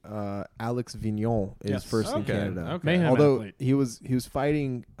believe Alex Vignon is Yes. first in Okay. Canada. Okay. Mayhem Although athlete. he was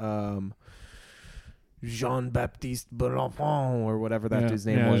fighting Jean-Baptiste Bellafont or whatever that dude's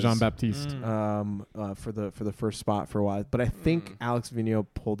name was. Jean Baptiste. Mm. for the first spot for a while. But I think Alex Vigneault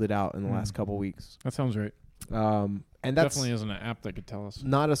pulled it out in the last couple weeks. That sounds right. And that's Definitely isn't an app that could tell us.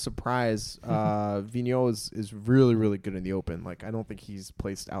 not a surprise. Vigneault is really, really good in the Open. Like, I don't think he's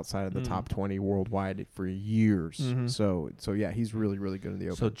placed outside of the top 20 worldwide for years. Mhm. So yeah, he's really, really good in the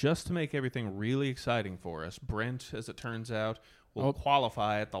Open. So just to make everything really exciting for us, Brent, as it turns out, will Oh.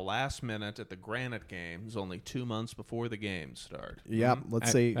 qualify at the last minute at the Granite Games, only 2 months before the games start. yeah, let's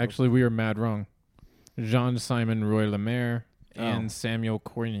say Actually, we are mad wrong. Jean-Simon Roy Lemaire Oh. and Samuel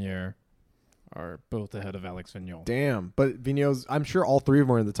Cornier are both ahead of Alex Vigneault. damn. But Vigneault's, I'm sure all 3 of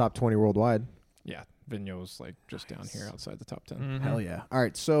them are in the top 20 worldwide. Yeah, Vigneault's like just down here outside the top 10. Mhm. Hell yeah. All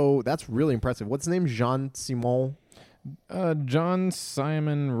right, so that's really impressive. What's his name? Jean-Simon.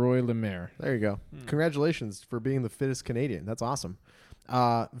 Jean-Simon Roy Lemaire. There you go. Congratulations for being the fittest Canadian. That's awesome.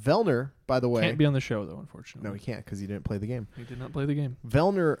 Vellner, by the way. Can't be on the show, though, unfortunately. No, he can't because he didn't play the game. He did not play the game.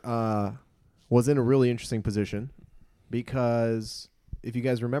 Vellner was in a really interesting position because if you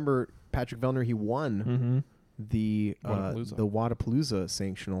guys remember, Patrick Vellner, he won the Wadapalooza. Wadapalooza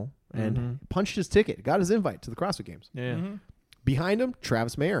sanctional and Mhm. punched his ticket, got his invite to the CrossFit Games. Yeah. Mm-hmm. Behind him,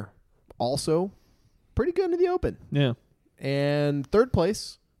 Travis Mayer, also pretty good in the Open. Yeah. And 3rd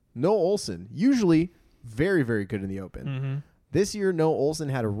place, Noah Olson, usually very, very good in the Open. Mm-hmm. This year, Noah Olson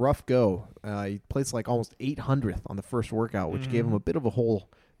had a rough go. He placed like almost 800th on the first workout, which gave him a bit of a hole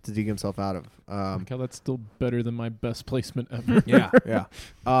to dig himself out of. Like how that's still better than my best placement ever. yeah.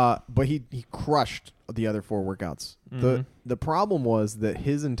 But he crushed the other 4 workouts. Mhm. The problem was that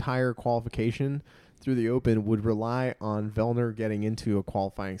his entire qualification through the Open would rely on Vellner getting into a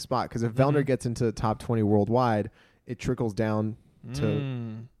qualifying spot. Because if Vellner gets into the top 20 worldwide, it trickles down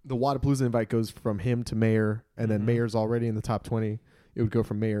to the Wadapalooza invite goes from him to Mayer, and then Mayer's already in the top 20. It would go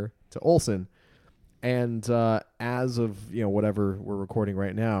from Mayer to Olson. And as of whatever we're recording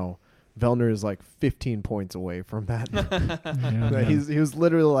right now, Vellner is like 15 points away from that. Yeah, He was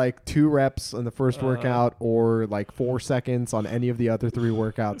literally like 2 reps on the first workout, or like 4 seconds on any of the other 3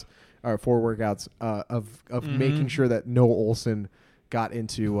 workouts or 4 workouts of making sure that Noah Olson got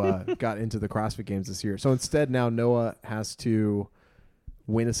into the CrossFit Games this year. So instead, now Noah has to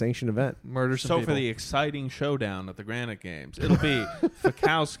win a sanctioned event. Murder some So people. for the exciting showdown at the Granite Games, it'll be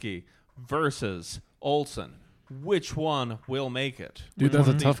Fikowski versus Olson. Which one will make it? dude, Which that's one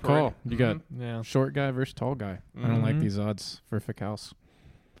a of these tough three? call. You got Yeah. short guy versus tall guy. I don't like Mhm. these odds for Fikowski.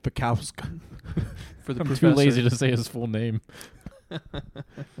 Fikowska. For the I'm professor. too lazy to say his full name.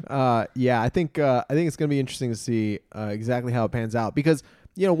 Yeah, I think it's going to be interesting to see exactly how it pans out, because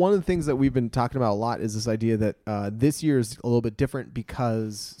one of the things that we've been talking about a lot is this idea that this year is a little bit different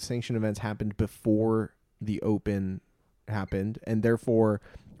because sanctioned events happened before the Open happened, and therefore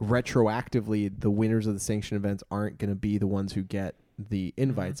retroactively the winners of the sanctioned events aren't going to be the ones who get the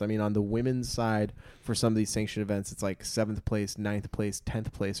invites. I mean, on the women's side, for some of these sanctioned events, it's like 7th place, 9th place,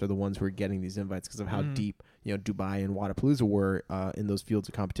 10th place are the ones who are getting these invites because of how deep Dubai and Wadapalooza were in those fields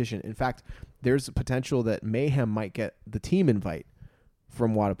of competition. In fact, there's a potential that Mayhem might get the team invite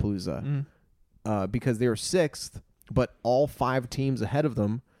from Wadapalooza because they were 6th, but all 5 teams ahead of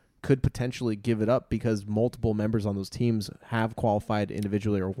them could potentially give it up because multiple members on those teams have qualified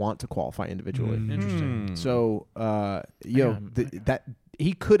individually or want to qualify individually. Interesting. So, Man. that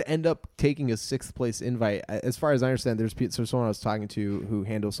he could end up taking a 6th place invite. As far as I understand, there's someone I was talking to who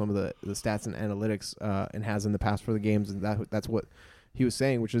handles some of the stats and analytics and has in the past for the games, and that's what he was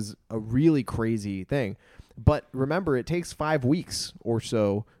saying, which is a really crazy thing. But remember, it takes 5 weeks or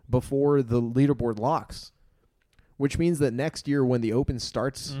so before the leaderboard locks, which means that next year when the Open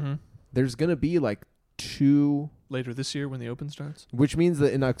starts, there's going to be like 2... Later this year when the Open starts? Which means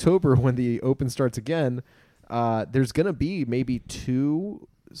that in October when the Open starts again, there's going to be maybe 2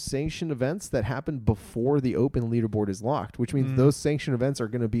 sanctioned events that happen before the Open leaderboard is locked, which means those sanctioned events are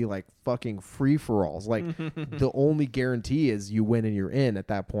going to be like fucking free-for-alls. Like the only guarantee is you win and you're in at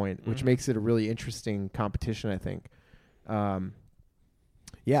that point, which makes it a really interesting competition, I think.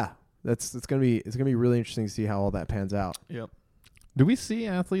 Yeah. It's gonna be really interesting to see how all that pans out. Yep. Do we see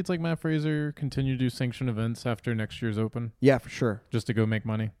athletes like Matt Fraser continue to do sanctioned events after next year's Open Yeah, for sure, just to go make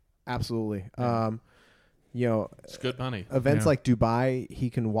money? absolutely. It's good money. Events Yeah. like Dubai,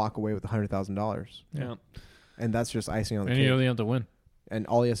 he can walk away with $100,000, Yeah. and that's just icing on the And cake. you only have to win. And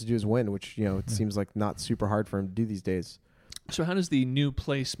all he has to do is win, which it seems like not super hard for him to do these days. So how does the new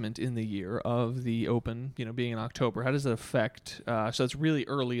placement in the year of the Open, being in October, how does that affect, so it's really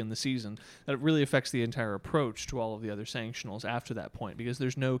early in the season, that it really affects the entire approach to all of the other sanctionals after that point, because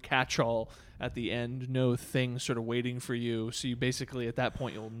there's no catch-all at the end, no thing sort of waiting for you. So you basically, at that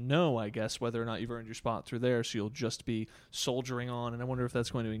point, you'll know, I guess, whether or not you've earned your spot through there, so you'll just be soldiering on. And I wonder if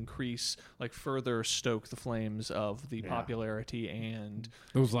that's going to increase, further stoke the flames of the popularity and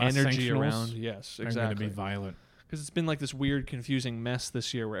Those last energy sanctionals around. Yes, are exactly. going to be violent. Because it's been like this weird, confusing mess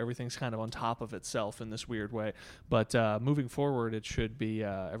this year where everything's kind of on top of itself in this weird way. But moving forward, it should be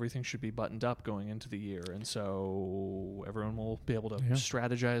everything should be buttoned up going into the year, and so everyone will be able to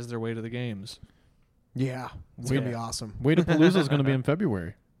strategize their way to the games. Yeah, it's Yeah. gonna be awesome. Wadapalooza is going to be in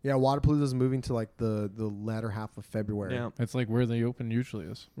February. Yeah, Wadapalooza is moving to like the latter half of February. Yeah, It's like where the Open usually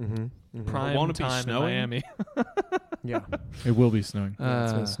is. prime Won't it be time in snowing? Miami. Yeah, It will be snowing.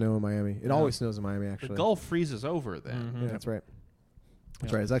 it's gonna snow in Miami. It always snows in Miami, The actually. Gulf freezes over then. Yeah, that's right.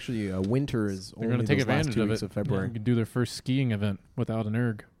 That's right. It's actually winter is They're only going to take those last advantage 2 of weeks it. of February. You can do their first skiing event without an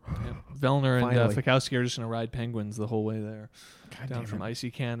erg. Vellner and Finally. Fikowski are just going to ride penguins the whole way there, God down damn from it.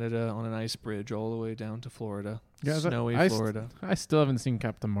 icy Canada on an ice bridge all the way down to Florida, Guys, snowy I Florida. I still haven't seen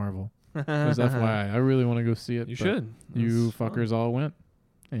Captain Marvel. Just FYI, I really want to go see it. You but should. You It's fun. fuckers all went,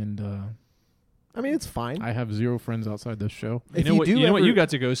 and I mean, it's fine. I have 0 friends outside this show. If You know what? do You know what ever- you got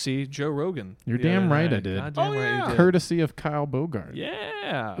to go see? Joe Rogan. You're the damn other right I night. did. Goddamn right you did. Courtesy of Kyle Bogart.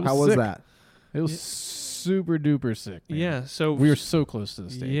 Yeah. was How was sick. that? It was super duper sick. Man. Yeah. So We were so close to the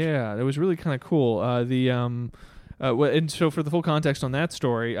stage. Yeah, it was really kind of cool. And so for the full context on that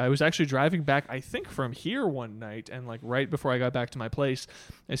story, I was actually driving back, I think, from here one night, and right before I got back to my place,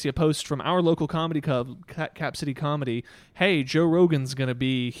 I see a post from our local comedy club, Cap City Comedy. Hey, Joe Rogan's gonna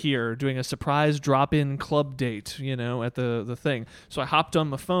be here doing a surprise drop-in club date, at the thing. So I hopped on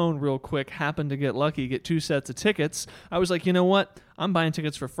my phone real quick, happened to get lucky, get 2 sets of tickets. I was like, you know what? I'm buying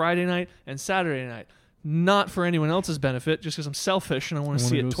tickets for Friday night and Saturday night. Not for anyone else's benefit, just because I'm selfish and I want to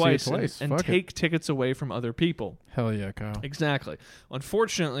see it twice, and Fuck it. take tickets away from other people. Hell yeah, Kyle. Exactly.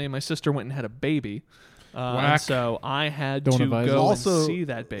 Unfortunately, my sister went and had a baby, Whack. So I had Don't to advise go it. Also, and see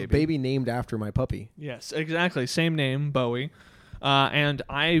that baby. Baby named after my puppy. Yes, exactly. Same name, Bowie. And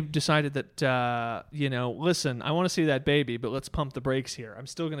I decided that, listen, I want to see that baby, but let's pump the brakes here. I'm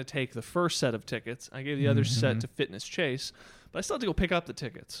still going to take the first set of tickets. I gave the other set to Fitness Chase, but I still have to go pick up the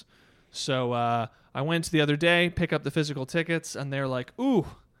tickets. So I went the other day, pick up the physical tickets, and they're like, ooh,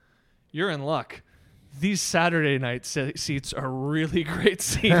 you're in luck. These Saturday night seats are really great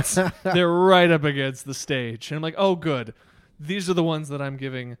seats. They're right up against the stage. And I'm like, oh, good. These are the ones that I'm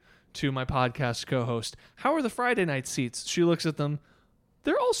giving to my podcast co-host. How are the Friday night seats? She looks at them.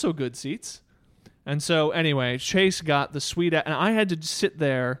 They're also good seats. And so anyway, Chase got the suite, and I had to sit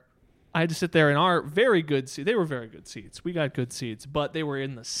there. I had to sit there in our very good seat. They were very good seats. We got good seats, but they were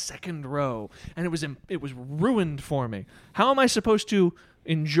in the second row, and it was ruined for me. How am I supposed to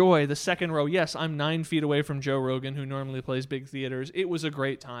enjoy the second row? Yes, I'm 9 feet away from Joe Rogan, who normally plays big theaters. It was a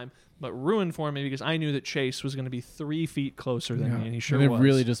great time, but ruined for me because I knew that Chase was going to be 3 feet closer than me, and he sure and it was.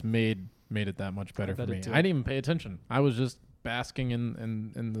 really just made it that much better for bet me. it did. I didn't even pay attention. I was just basking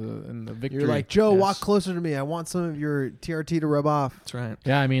in the victory. You're like, Joe, Yes. walk closer to me. I want some of your TRT to rub off. That's right.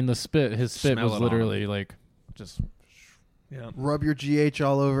 Yeah, I mean his spit Smell was it on literally like just. Yeah. Rub your GH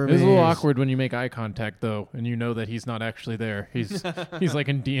all over It me. was a little awkward when you make eye contact though, and you know that he's not actually there. He's like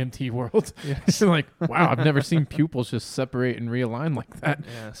in DMT world. It's like, wow, I've never seen pupils just separate and realign like that.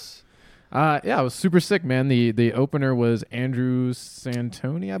 Yes. Yeah, it was super sick, man. The opener was Andrew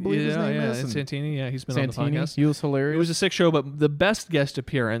Santoni, I believe his name is. and and Santini. Yeah, he's been on the Santini, podcast. he was hilarious. It was a sick show, but the best guest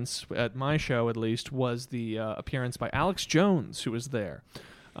appearance at my show, at least, was the appearance by Alex Jones, who was there.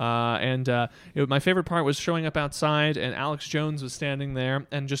 My favorite part was showing up outside, and Alex Jones was standing there,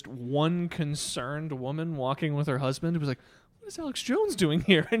 and just one concerned woman walking with her husband who was like, what is Alex Jones doing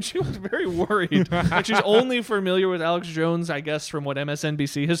here? And she was very worried. And she's only familiar with Alex Jones, I guess, from what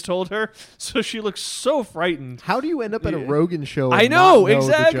MSNBC has told her. So she looks so frightened. How do you end up at a Yeah. Rogan show? I And know, not know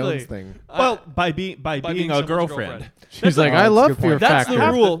exactly. The Jones thing? Well, by being being a someone's girlfriend. She's like, That's I a love good Fear point. That's the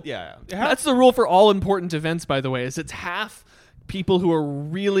Factor. rule. Yeah. That's the rule for all important events, by the way, is it's half people who are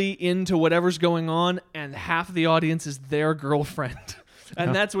really into whatever's going on, and half the audience is their girlfriend.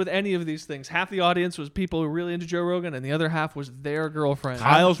 And that's with any of these things. Half the audience was people who were really into Joe Rogan, and the other half was their girlfriend.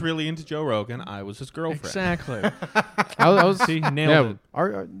 Kyle's really into Joe Rogan. I was his girlfriend. Exactly. I was See, he nailed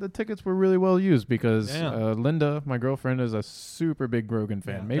it. The tickets were really well used because Yeah. Linda, my girlfriend, is a super big Rogan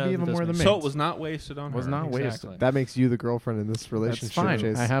fan. Yeah, Maybe that even does more than make me. So it was not wasted on Was her. not Exactly. wasted. That makes you the girlfriend in this That's relationship. fine.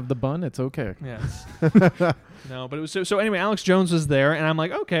 Chase. I have the bun. It's okay. Yes. No, but it was so anyway, Alex Jones was there, and I'm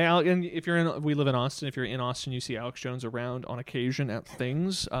like, okay. And if we live in Austin. If you're in Austin, you see Alex Jones around on occasion at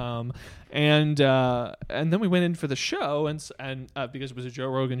things. And then we went in for the show, and because it was a Joe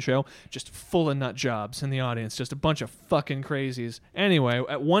Rogan show, just full of nut jobs in the audience, just a bunch of fucking crazies. Anyway,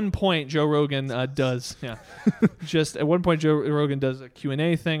 at one point, Joe Rogan does a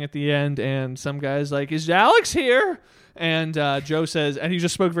Q&A thing at the end, and some guy's like, "Is Alex here?" And Joe says, and he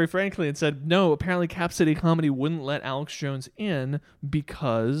just spoke very frankly and said, no, apparently Cap City Comedy wouldn't let Alex Jones in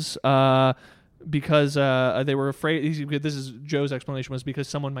because they were afraid. This is Joe's explanation, was because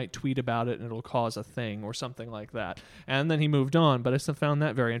someone might tweet about it and it'll cause a thing or something like that. And then he moved on, but I still found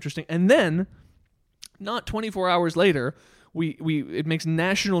that very interesting. And then, not 24 hours later, it makes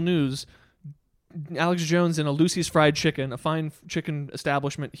national news. Alex Jones in a Lucy's Fried Chicken, a fine chicken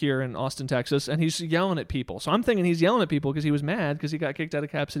establishment here in Austin, Texas, and he's yelling at people. So I'm thinking he's yelling at people because he was mad because he got kicked out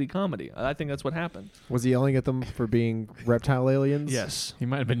of Cap City Comedy. I think that's what happened. Was he yelling at them for being reptile aliens? Yes. He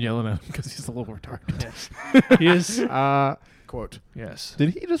might have been yelling at him because he's a little retarded. Yes. He is. Quote. Yes. Did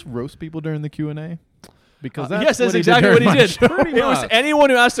he just roast people during the Q&A? Because that's yes, that's what he exactly did what he during my did. show. Pretty It was much. anyone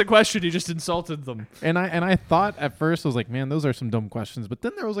who asked a question, he just insulted them. And I thought at first, I was like, man, those are some dumb questions. But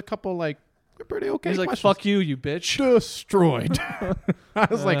then there was a couple like, they're pretty okay He's like, questions. fuck you, you bitch. Destroyed. I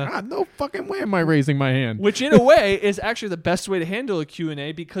was like, no fucking way am I raising my hand. Which, in a way, is actually the best way to handle a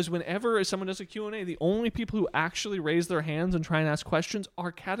Q&A, because whenever someone does a Q&A, the only people who actually raise their hands and try and ask questions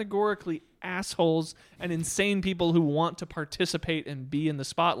are categorically assholes and insane people who want to participate and be in the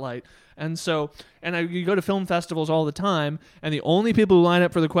spotlight. And so, you go to film festivals all the time, and the only people who line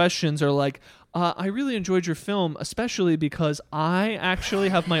up for the questions are like, I really enjoyed your film, especially because I actually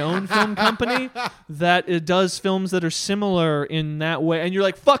have my own film company that it does films that are similar in that way. And you're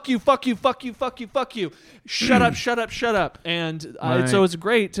like, fuck you, fuck you, fuck you, fuck you, fuck you. Shut up, shut up, shut up. And Right. so it's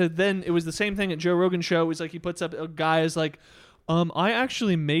great to then, it was the same thing at Joe Rogan's show. It was like he puts up a guy is like, I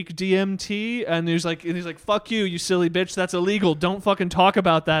actually make DMT, and he's like, fuck you, you silly bitch, that's illegal. Don't fucking talk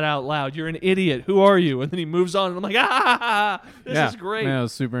about that out loud. You're an idiot. Who are you? And then he moves on, and I'm like, this is great. Yeah, it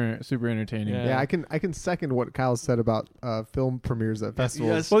was super entertaining. Yeah. Yeah, I can second what Kyle said about film premieres at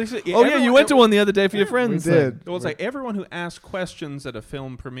festivals. Yes. Well, he said, Oh yeah, you went to one the other day for your We friends. did. Well, it's like everyone who asks questions at a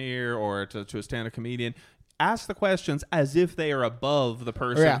film premiere or to a stand-up comedian ask the questions as if they are above the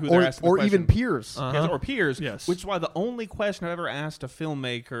person who they're asking the or question. even peers. Yes, or peers. Yes. Which is why the only question I've ever asked a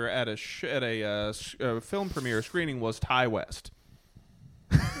filmmaker at a film premiere screening was Ty West.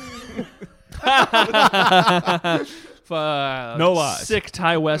 No lies. Sick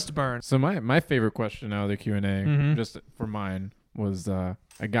Ty West burn. So my favorite question out of the Q&A, Mhm. just for mine, was a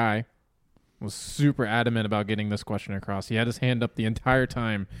guy was super adamant about getting this question across. He had his hand up the entire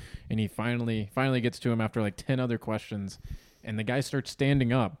time, and he finally gets to him after like 10 other questions, and the guy starts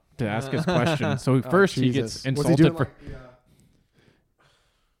standing up to ask his question. So first he gets Jesus. Was he insulted doing for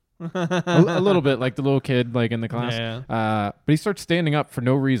like a little bit, like the little kid like in the class. Yeah. But he starts standing up for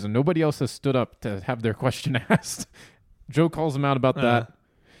no reason. Nobody else has stood up to have their question asked. Joe calls him out about that,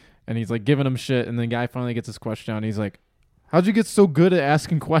 and he's like giving him shit, and the guy finally gets his question out, and he's like, how'd you get so good at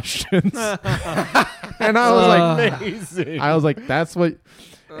asking questions? And I was like, amazing. I was like, that's what.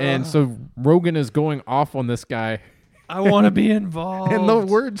 And so Rogan is going off on this guy. I want to be involved. And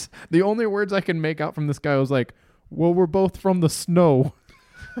the only words I can make out from this guy was like, well, we're both from the snow.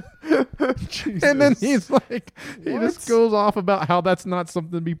 And then he's like, he just goes off about how that's not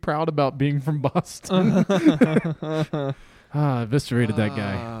something to be proud about being from Boston. Eviscerated that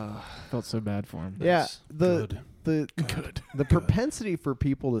guy. Felt so bad for him. Yeah, Good. the propensity for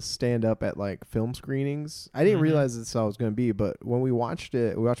people to stand up at like film screenings. I didn't realize this how it was going to be, but when we watched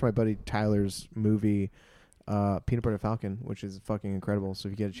my buddy Tyler's movie, Peanut Butter Falcon, which is fucking incredible. So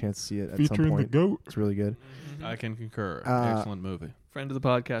if you get a chance to see it at some point, it's really good. I can concur. Excellent movie. Friend of the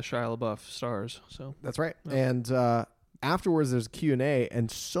podcast, Shia LaBeouf, stars. So That's right. And afterwards, there's Q&A, and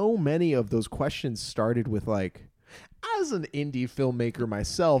so many of those questions started with like, as an indie filmmaker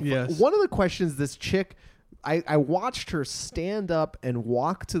myself, Yes. one of the questions this chick, I watched her stand up and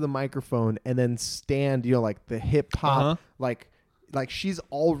walk to the microphone and then stand, like the hip hop, like she's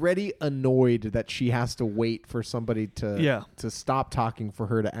already annoyed that she has to wait for somebody to stop talking for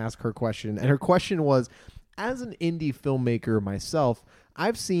her to ask her question. And her question was, as an indie filmmaker myself,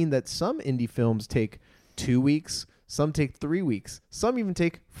 I've seen that some indie films take 2 weeks, some take 3 weeks, some even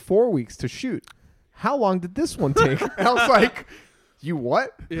take 4 weeks to shoot. How long did this one take? And I was like, you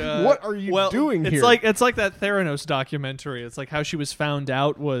what? What are you doing here? It's like that Theranos documentary. It's like how she was found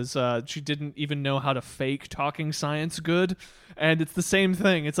out was she didn't even know how to fake talking science good. And it's the same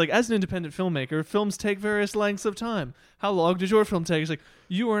thing. It's like, as an independent filmmaker, films take various lengths of time. How long does your film take? It's like,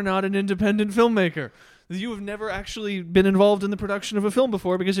 you are not an independent filmmaker. You have never actually been involved in the production of a film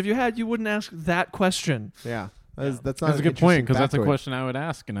before, because if you had, you wouldn't ask that question. Yeah. That's not That's a an good point, interesting because that's a factoid. question I would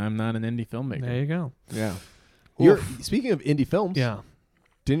ask, and I'm not an indie filmmaker. There you go. Yeah. Oof. Speaking of indie films,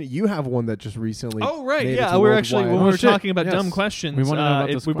 didn't you have one that just recently? Oh right, made yeah. it We're actually worldwide? when we were shit, talking about yes. dumb questions. We wanna know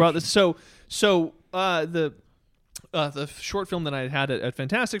about this we brought this. question. So the short film that I had at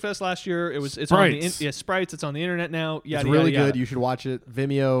Fantastic Fest last year. It's Sprites. on the Sprites. It's on the internet now. It's Yada, really yada, good. You should watch it.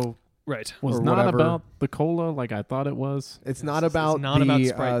 Vimeo. Right. Was or not whatever. about the cola like I thought it was. It's not about not the about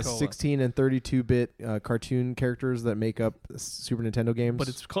Sprite Cola. 16 and 32-bit cartoon characters that make up Super Nintendo games. But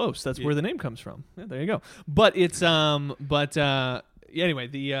it's close. That's where the name comes from. Yeah, there you go. But it's anyway,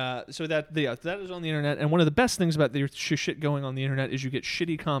 so that is on the internet, and one of the best things about the shit going on the internet is you get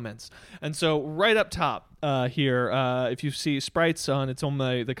shitty comments. And so right up top here, if you see Sprites it's on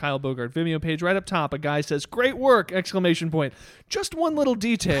the Kyle Bogart Vimeo page, right up top, a guy says, "Great work!" ! Just one little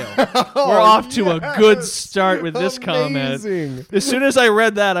detail. We're off to a good start with this comment. Amazing. As soon as I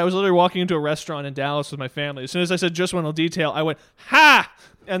read that, I was literally walking into a restaurant in Dallas with my family. As soon as I said just one little detail, I went, "Ha!"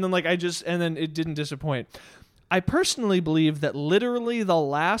 And then and then it didn't disappoint. I personally believe that literally the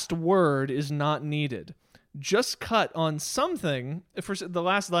last word is not needed. Just cut on something. For the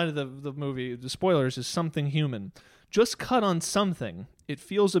last line of the movie, the spoilers, is something human. Just cut on something. It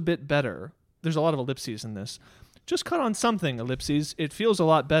feels a bit better. There's a lot of ellipses in this. Just cut on something, ellipses. It feels a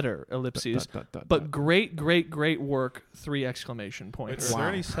lot better, ellipses. But great, great, great work, 3 exclamation points. Is there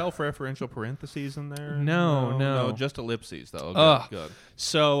any self-referential parentheses in there? No. Just ellipses, though. Ugh. Good.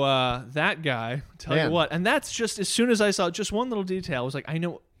 So that guy, tell you Man. what, and that's just as soon as I saw just one little detail, I was like, I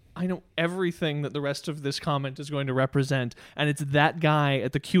know everything that the rest of this comment is going to represent, and it's that guy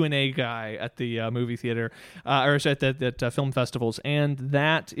at the Q&A guy at the movie theater, or at the film festivals, and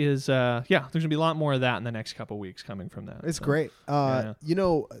that is, there's gonna be a lot more of that in the next couple weeks coming from that. It's So, great. yeah.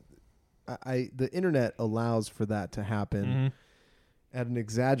 The internet allows for that to happen. at an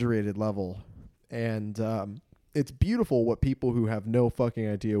exaggerated level, and it's beautiful what people who have no fucking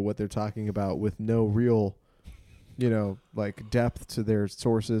idea what they're talking about with no real, like depth to their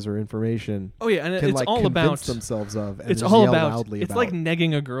sources or information. Oh yeah, and can it's like all convince about themselves of. And it's just all yell about loudly it's about. like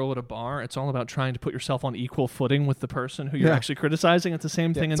negging a girl at a bar. It's all about trying to put yourself on equal footing with the person who you're Yeah. actually criticizing. It's the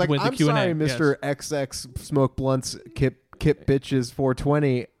same thing It's as like, with the I'm Q&A. sorry, Yes. Mr. XX Smoke Blunts Kip Bitches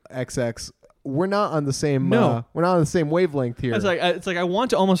 420 XX. We're not on the same. No. We're not on the same wavelength here. It's like I want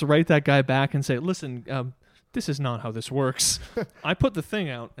to almost write that guy back and say, listen, this is not how this works. I put the thing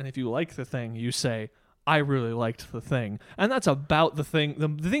out, and if you like the thing, you say, I really liked the thing, and that's about the thing. The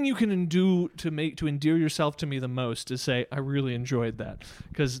thing you can do to endear yourself to me the most is say, I really enjoyed that,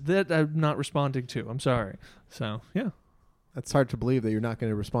 because that I'm not responding to. I'm sorry. So yeah. It's hard to believe that you're not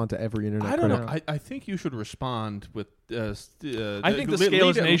going to respond to every internet I don't critic. know. I think you should respond with. I think the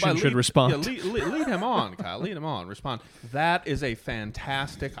Scales Nation should respond. Yeah, lead him on, Kyle. Lead him on. Respond. That is a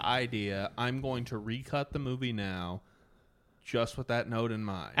fantastic idea. I'm going to recut the movie now, just with that note in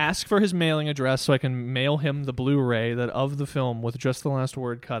mind. Ask for his mailing address so I can mail him the Blu-ray of the film with just the last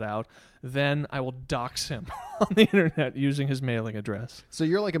word cut out. Then I will dox him on the internet using his mailing address. So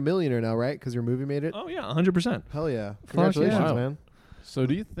you're like a millionaire now, right? Because your movie made it. Oh yeah, 100%. Hell yeah! Fuck Congratulations, yeah. man. So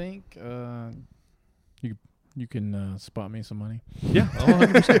do you think you can spot me some money? Yeah,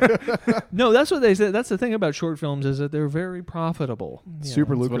 100%. No, that's what they said. That's the thing about short films is that they're very profitable. You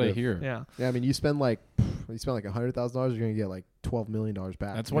Super know. That's what I lucrative. hear. Yeah. Yeah, I mean, you spend like $100,000, you're gonna get like $12 million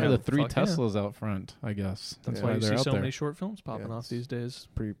back. That's why Yeah, the 3 fuck yeah. Teslas out front, I guess. That's Yeah. why Why you they're see out so there. many short films popping Yeah, off these days.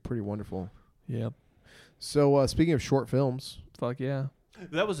 pretty wonderful. Yep. So speaking of short films, Fuck yeah.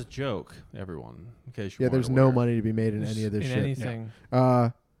 That was a joke, everyone. In case you yeah, weren't there's no aware. money to be made in any of this in shit. anything.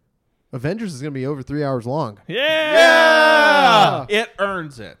 Avengers is gonna be over 3 hours long. Yeah. It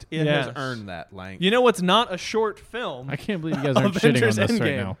earns it. It Yes. has earned that length. You know what's not a short film? I can't believe you guys aren't shitting on Avengers this right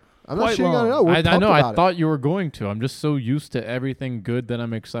Endgame. now. I'm not Quite shitting on it. long. No, we're I pumped know. I about it. thought you were going to. I'm just so used to everything good that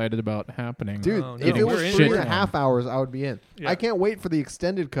I'm excited about happening. Dude, Oh, no, if it we're was in 3.5 it. hours, I would be in. Yeah. I can't wait for the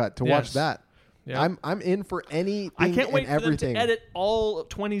extended cut to watch Yes. that. Yeah. I'm in for anything. I can't wait and for them everything. to edit all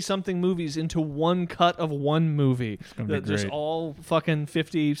 20-something movies into one cut of one movie. gonna be That just great. all fucking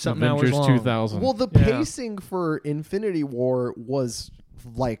 50-something hours Avengers long. 2000. Well, the Yeah. pacing for Infinity War was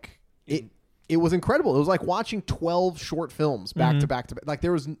like it was incredible. It was like watching 12 short films back to back to back. Like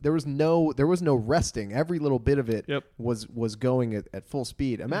there was no resting. Every little bit of it Yep. was going at full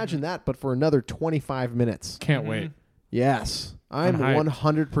speed. Imagine that, but for another 25 minutes. Can't wait. Yes, I'm hyped.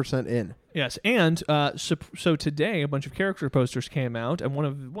 100% in. Yes, and so today a bunch of character posters came out, and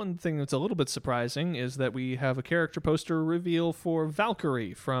one thing that's a little bit surprising is that we have a character poster reveal for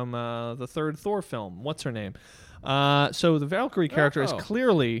Valkyrie from the third Thor film. What's her name? So the Valkyrie character is Oh.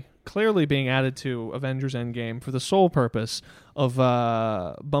 clearly being added to Avengers Endgame for the sole purpose of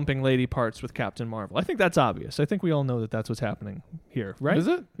bumping lady parts with Captain Marvel. I think that's obvious. I think we all know that that's what's happening here, right? Is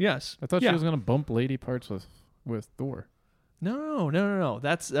it? Yes. I thought Yeah. she was going to bump lady parts with Thor. No.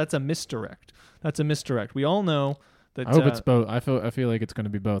 That's a misdirect. That's a misdirect. We all know that. I hope it's both. I feel like it's going to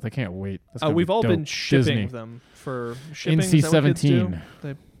be both. I can't wait. That's gonna We've be all been dope. shipping Disney. them for shipping. Is that what kids do? NC-17.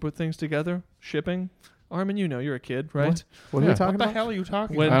 They put things together. Shipping. Armin, you know you're a kid, right? What are Yeah. we talking What the about? hell are you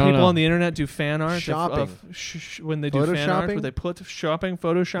talking When I don't about? people know. on the internet do fan art Shopping. when they do fan art, Photoshopping? where they put shopping,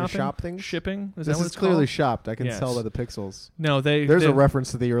 photoshopping, shop things? shipping. Is This that what is it's clearly called? shopped. I can Yes. tell by the pixels. No, There's they, a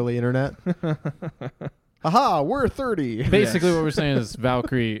reference to the early internet. Aha, we're 30. Basically, what we're saying is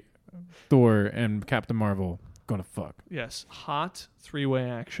Valkyrie, Thor, and Captain Marvel going to fuck. Yes, hot three-way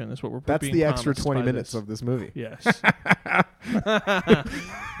action is what we're. That's being the extra promised 20 by minutes this. of this movie. Yes.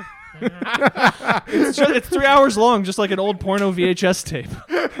 it's 3 hours long, just like an old porno VHS tape.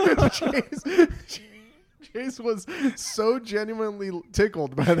 Chase was so genuinely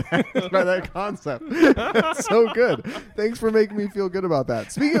tickled by that concept. It's so good. Thanks for making me feel good about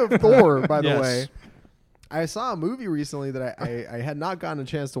that. Speaking of Thor, by the Yes. way, I saw a movie recently that I had not gotten a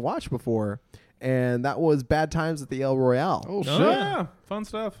chance to watch before, and that was Bad Times at the El Royale. Oh, shit. Yeah, fun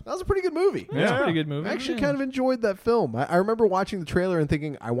stuff. That was a pretty good movie. It's a pretty good movie. I actually Yeah. kind of enjoyed that film. I remember watching the trailer and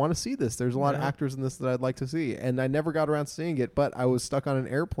thinking, I want to see this. There's a lot of Yeah. actors in this that I'd like to see. And I never got around to seeing it, but I was stuck on an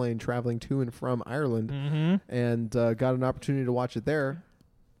airplane traveling to and from Ireland Mm-hmm. and got an opportunity to watch it there.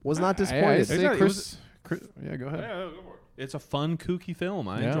 Was not I disappointed. say Exactly. Chris, yeah, go ahead. Yeah, go for it. It's a fun, kooky film.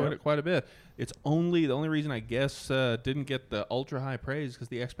 I Yeah. enjoyed it quite a bit. It's the only reason I guess didn't get the ultra high praise because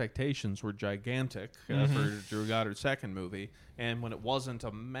the expectations were gigantic for Drew Goddard's second movie, and when it wasn't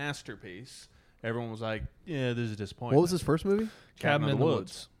a masterpiece, everyone was like, "Yeah, this is disappointing." What was his first movie? Cabin in the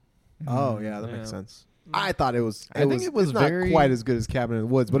Woods. Oh, yeah, that Yeah. makes sense. I thought it was. I think it was it's not very- quite as good as Cabin in the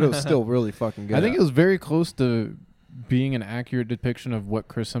Woods, but it was still really fucking good. I think it was very close to being an accurate depiction of what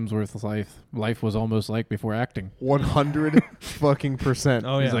Chris Hemsworth's life was almost like before acting. 100 fucking percent.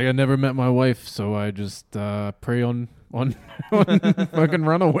 Oh yeah. He's like, I never met my wife, so I just prey on fucking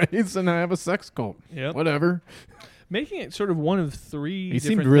runaways, and I have a sex cult. Yep. Whatever. Making it sort of one of three He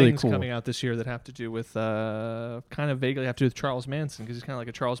seemed different really things cool. coming out this year that have to do with kind of vaguely have to do with Charles Manson, because he's kind of like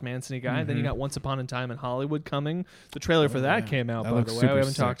a Charles Manson-y guy. Then you Mhm. got Once Upon a Time in Hollywood coming. The trailer for that yeah. came out, That by looks the way. We super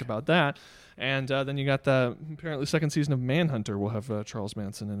haven't talked sick. about that. And then you got the apparently second season of Manhunter will have Charles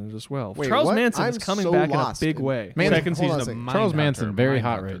Manson in it as well. Wait, Charles what? Manson I'm is coming so back lost. in a big way. Man, Second hold on season a of second. Charles Mindhunter, Manson, very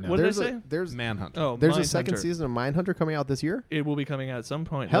hot Mindhunter. right now. What did I There's say? there's Manhunter. Oh, there's a Mindhunter. second season of Mindhunter coming out this year. It will be coming out at some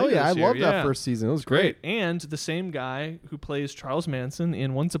point. Hell later yeah, I this year. love that Yeah. first season. It was Great. great. And the same guy who plays Charles Manson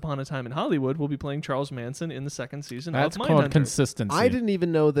in Once Upon a Time in Hollywood will be playing Charles Manson in the second season That's of called Mindhunter. consistency. I didn't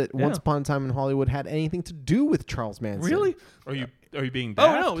even know that Yeah. Once Upon a Time in Hollywood had anything to do with Charles Manson. Really? Are you being Oh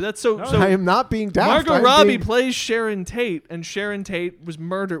daft? no, that's so. No. So I am not being daft. Margot I'm Robbie being- plays Sharon Tate, and Sharon Tate was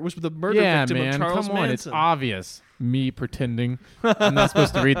the murder Yeah, victim man. of Charles Come on, it's Manson. obvious. Me pretending. I'm not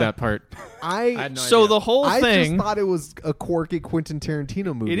supposed to read that part. I had no So idea. the whole I thing. just thought it was a quirky Quentin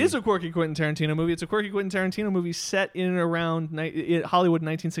Tarantino movie. It is a quirky Quentin Tarantino movie. It's a quirky Quentin Tarantino movie set in and around Hollywood in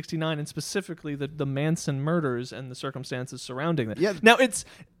 1969, and specifically the Manson murders and the circumstances surrounding that. Yeah. Now it's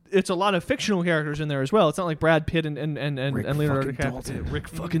a lot of fictional characters in there as well. It's not like Brad Pitt and Rick Leonardo fucking DiCaprio. Dalton. Rick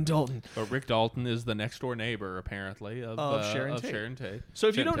fucking Dalton. But Rick Dalton is the next door neighbor, apparently, of Sharon Tate. Sharon Tate. So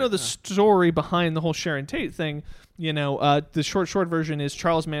if you Sharon don't know the Tate, story behind the whole Sharon Tate thing, the short version is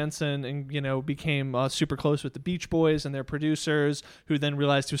Charles Manson and became super close with the Beach Boys and their producers, who then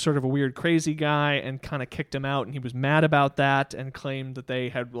realized he was sort of a weird crazy guy and kind of kicked him out, and he was mad about that and claimed that they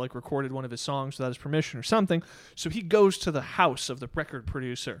had like recorded one of his songs without his permission or something. So he goes to the house of the record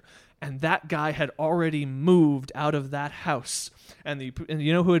producer, and that guy had already moved out of that house, and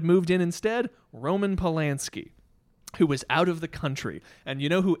you know who had moved in instead? Roman Polanski, who was out of the country. And you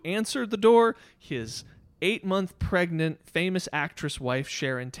know who answered the door? His 8-month pregnant famous actress wife,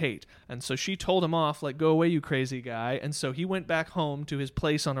 Sharon Tate. And so she told him off, like, go away, you crazy guy. And so he went back home to his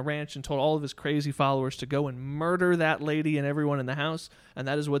place on a ranch and told all of his crazy followers to go and murder that lady and everyone in the house. And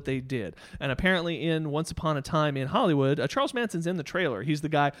that is what they did. And apparently in Once Upon a Time in Hollywood, Charles Manson's in the trailer. He's the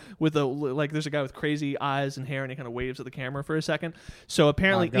guy with there's a guy with crazy eyes and hair, and he kind of waves at the camera for a second. So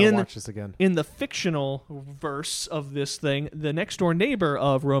apparently I've gotta watch this again. in the fictional verse of this thing, the next door neighbor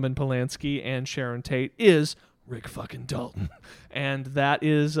of Roman Polanski and Sharon Tate is Rick fucking Dalton, and that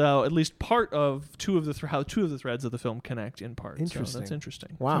is at least part of how two of the threads of the film connect in part. So Interesting. that's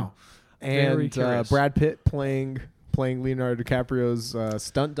interesting. Wow. Very And curious. Brad Pitt playing Leonardo DiCaprio's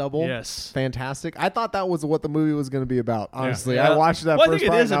stunt double. Yes. Fantastic. I thought that was what the movie was going to be about. Honestly, Yeah. I watched that Well, I first think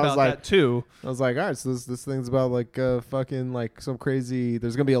it part is and I was about like, that too. all right, so this thing's about like fucking like some crazy.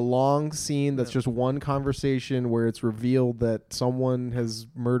 There's gonna be a long scene that's just one conversation where it's revealed that someone has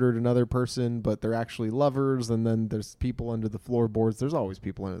murdered another person, but they're actually lovers, and then there's people under the floorboards. There's always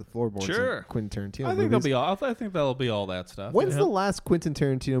people under the floorboards. Sure. In Quentin Tarantino. I think movies. I think that'll be all that stuff. When's Yeah. the last Quentin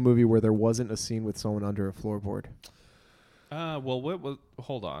Tarantino movie where there wasn't a scene with someone under a floorboard? Well, what was?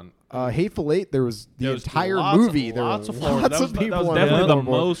 Hold on. Hateful Eight. There was the There was entire lots movie. Of, there lots were of floor. lots That was, of people that was under definitely the the floorboard.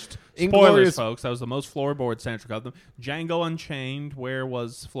 most Inglourious- spoilers, folks. That was the most floorboard centric of them. Django Unchained. Where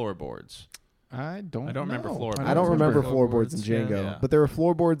was floorboards? I don't remember know. floorboards. I don't remember floorboards in floorboards, Django, yeah. but there were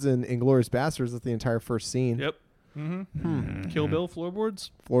floorboards in Inglourious Bastards. That's the entire first scene. Yep. Mm-hmm. Kill Bill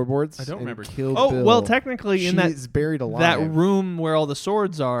floorboards. Floorboards. I don't in remember. Kill Oh Bill. well, technically in She's buried alive. that room where all the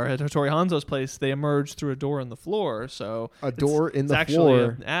swords are at Hattori Hanzo's place, they emerge through a door in the floor. So A door in it's the actually floor.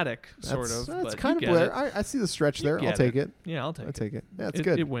 an attic, sort That's, of. That's but kind you of get where it. I see the stretch You there. I'll get take it. Yeah, I'll take I'll it. take it. That's it,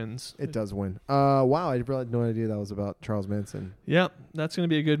 good. It wins. It does win. Wow, I really had no idea that was about Charles Manson. Yep, that's going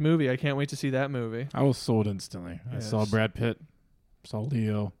to be a good movie. I can't wait to see that movie. I was sold instantly. I saw Yes. Brad Pitt, saw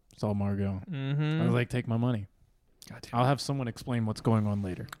Leo, saw Margot. Mm-hmm. I was like, take my money. God I'll have someone explain what's going on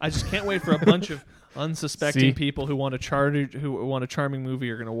later. I just can't wait for a bunch of unsuspecting See? people who want a charming movie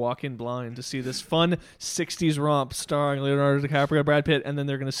are going to walk in blind to see this fun 60s romp starring Leonardo DiCaprio, Brad Pitt, and then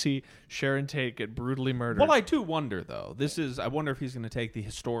they're going to see Sharon Tate get brutally murdered. Well, I do wonder though. I wonder if he's going to take the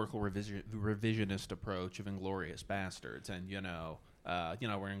historical revisionist approach of Inglourious Bastards, and where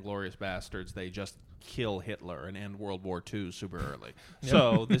Inglourious Bastards they just kill Hitler and end World War II super early.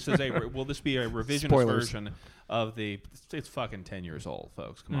 So this is will this be a revisionist Spoilers. version of the? It's fucking 10 years old,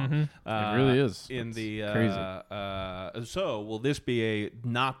 folks. Come Mhm. on, It really is. In It's the crazy. so will this be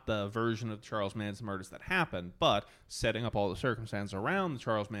not the version of the Charles Manson murders that happened, but setting up all the circumstances around the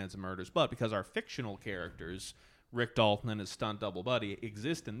Charles Manson murders, but because our fictional characters, Rick Dalton and his stunt double buddy,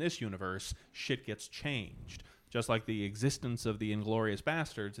 exist in this universe, shit gets changed. Just like the existence of the Inglourious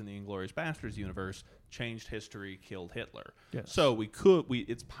Bastards in the Inglourious Bastards universe changed history, killed Hitler. Yes. So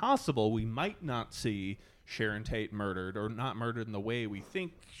it's possible we might not see Sharon Tate murdered, or not murdered in the way we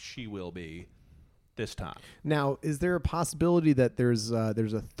think she will be this time. Now, is there a possibility that there's a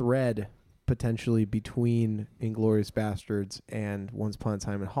thread potentially between Inglourious Bastards and Once Upon a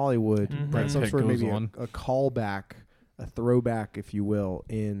Time in Hollywood, Mhm. like some That sort of goes maybe on. a callback, a throwback, if you will,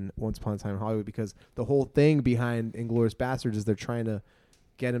 in Once Upon a Time in Hollywood? Because the whole thing behind Inglourious Bastards is they're trying to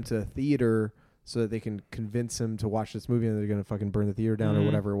get him to a theater so that they can convince him to watch this movie, and they're going to fucking burn the theater down or Mhm.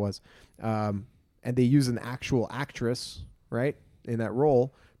 whatever it was. And they use an actual actress, right, in that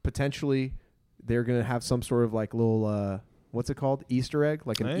role. Potentially, they're going to have some sort of like little, what's it called? Easter egg?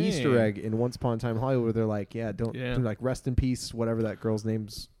 Like an Hey. Easter egg in Once Upon a Time in Hollywood where they're like, don't like rest in peace, whatever that girl's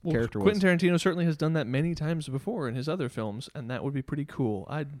name's character was. Quentin Tarantino certainly has done that many times before in his other films, and that would be pretty cool.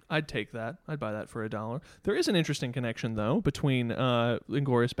 I'd take that. I'd buy that for $1. There is an interesting connection though between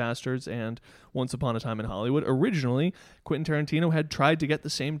Inglourious Bastards and Once Upon a Time in Hollywood. Originally, Quentin Tarantino had tried to get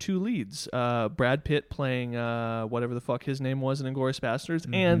the same two leads: Brad Pitt playing whatever the fuck his name was in Inglourious Bastards,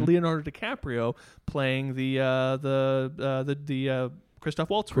 and Leonardo DiCaprio playing the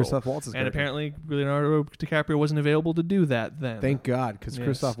Christoph Waltz role. Christoph Waltz is And great. apparently Leonardo DiCaprio wasn't available to do that then. Thank God, because Yes.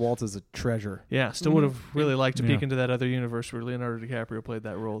 Christoph Waltz is a treasure. Yeah, still would have really liked to Yeah. peek into that other universe where Leonardo DiCaprio played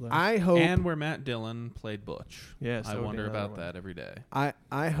that role. Though. I hope And where Matt Dillon played Butch. Yes, I that would be wonder another about one. that every day.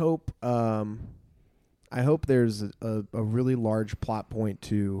 I hope there's a really large plot point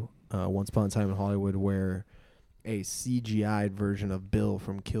to Once Upon a Time in Hollywood where a CGI'd version of Bill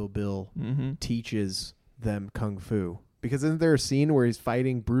from Kill Bill Mm-hmm. teaches them kung fu. Because isn't there a scene where he's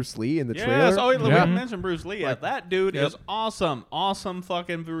fighting Bruce Lee in the Yes, trailer? oh, we Yeah. mentioned Bruce Lee. Like- That dude Yep. is awesome. Awesome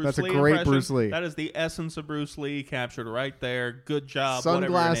fucking Bruce That's a Lee great impression. Bruce Lee. That is the essence of Bruce Lee captured right there. Good job.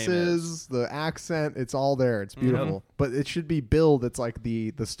 whatever your name is. Sunglasses, the accent, it's all there. It's beautiful. But it should be Bill that's like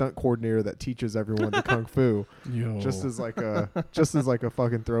the stunt coordinator that teaches everyone the kung fu. Yo. Just as like a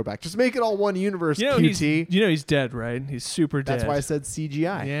fucking throwback. Just make it all one universe, You know, QT. he's dead, right? He's super dead. That's why I said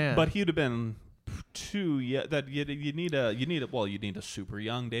CGI. Yeah, But he'd have been too. Yeah, that you need a super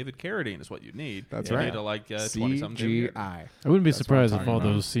young David Carradine is what you need. That's you right. Need a 20-something. CGI. I wouldn't be That's what surprised I'm if all talking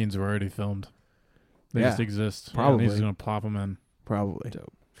about. those scenes were already filmed. They Yeah, just exist. probably. And he's going to plop them in. Probably.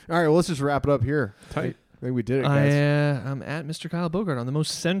 Dope. All right, well, let's just wrap it up here. Tight. I think we did it, guys. I'm at Mr. Kyle Bogart on the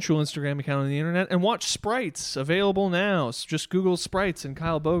most sensual Instagram account on the internet, and watch Sprites, available now. So just Google Sprites and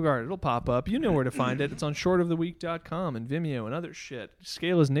Kyle Bogart. It'll pop up. You know where to find it. It's on shortoftheweek.com and Vimeo and other shit.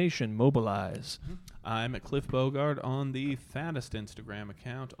 Scale is nation. Mobilize. I'm at Cliff Bogart on the fattest Instagram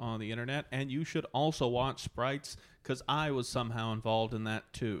account on the internet, and you should also watch Sprites because I was somehow involved in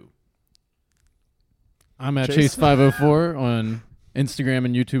that too. I'm at Chase? Chase504 on Instagram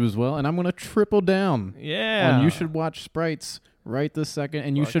and YouTube as well. And I'm going to triple down Yeah. on you should watch Sprites right this second.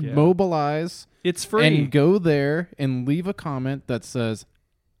 And you Fuck should yeah. mobilize It's free. and go there and leave a comment that says,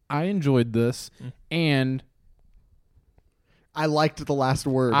 I enjoyed this and I liked the last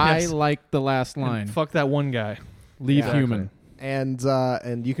word. I like the last And line. fuck that one guy. Leave Yeah. human.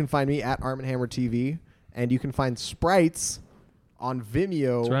 And you can find me at Arm & Hammer TV, and you can find Sprites on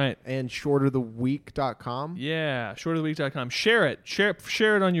Vimeo That's right. and shortertheweek.com. Yeah. Shortoftheweek.com. Share it.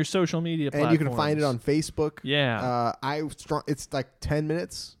 Share it on your social media And platforms. you can find it on Facebook. Yeah. It's like 10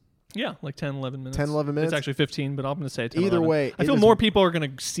 minutes. Yeah, like 10, 11 minutes. 10, 11 minutes? It's actually 15, but I'm going to say 10, Either 11. way, I it feel is- more people are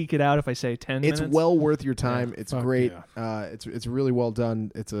going to seek it out if I say 10 It's minutes. well worth your time. It's Fuck great. yeah. It's really well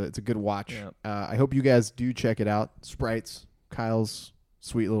done. It's a good watch. Yeah. I hope you guys do check it out. Sprites, Kyle's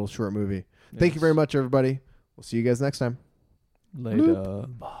sweet little short movie. Thank you very much, everybody. We'll see you guys next time. Later.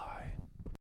 Bye.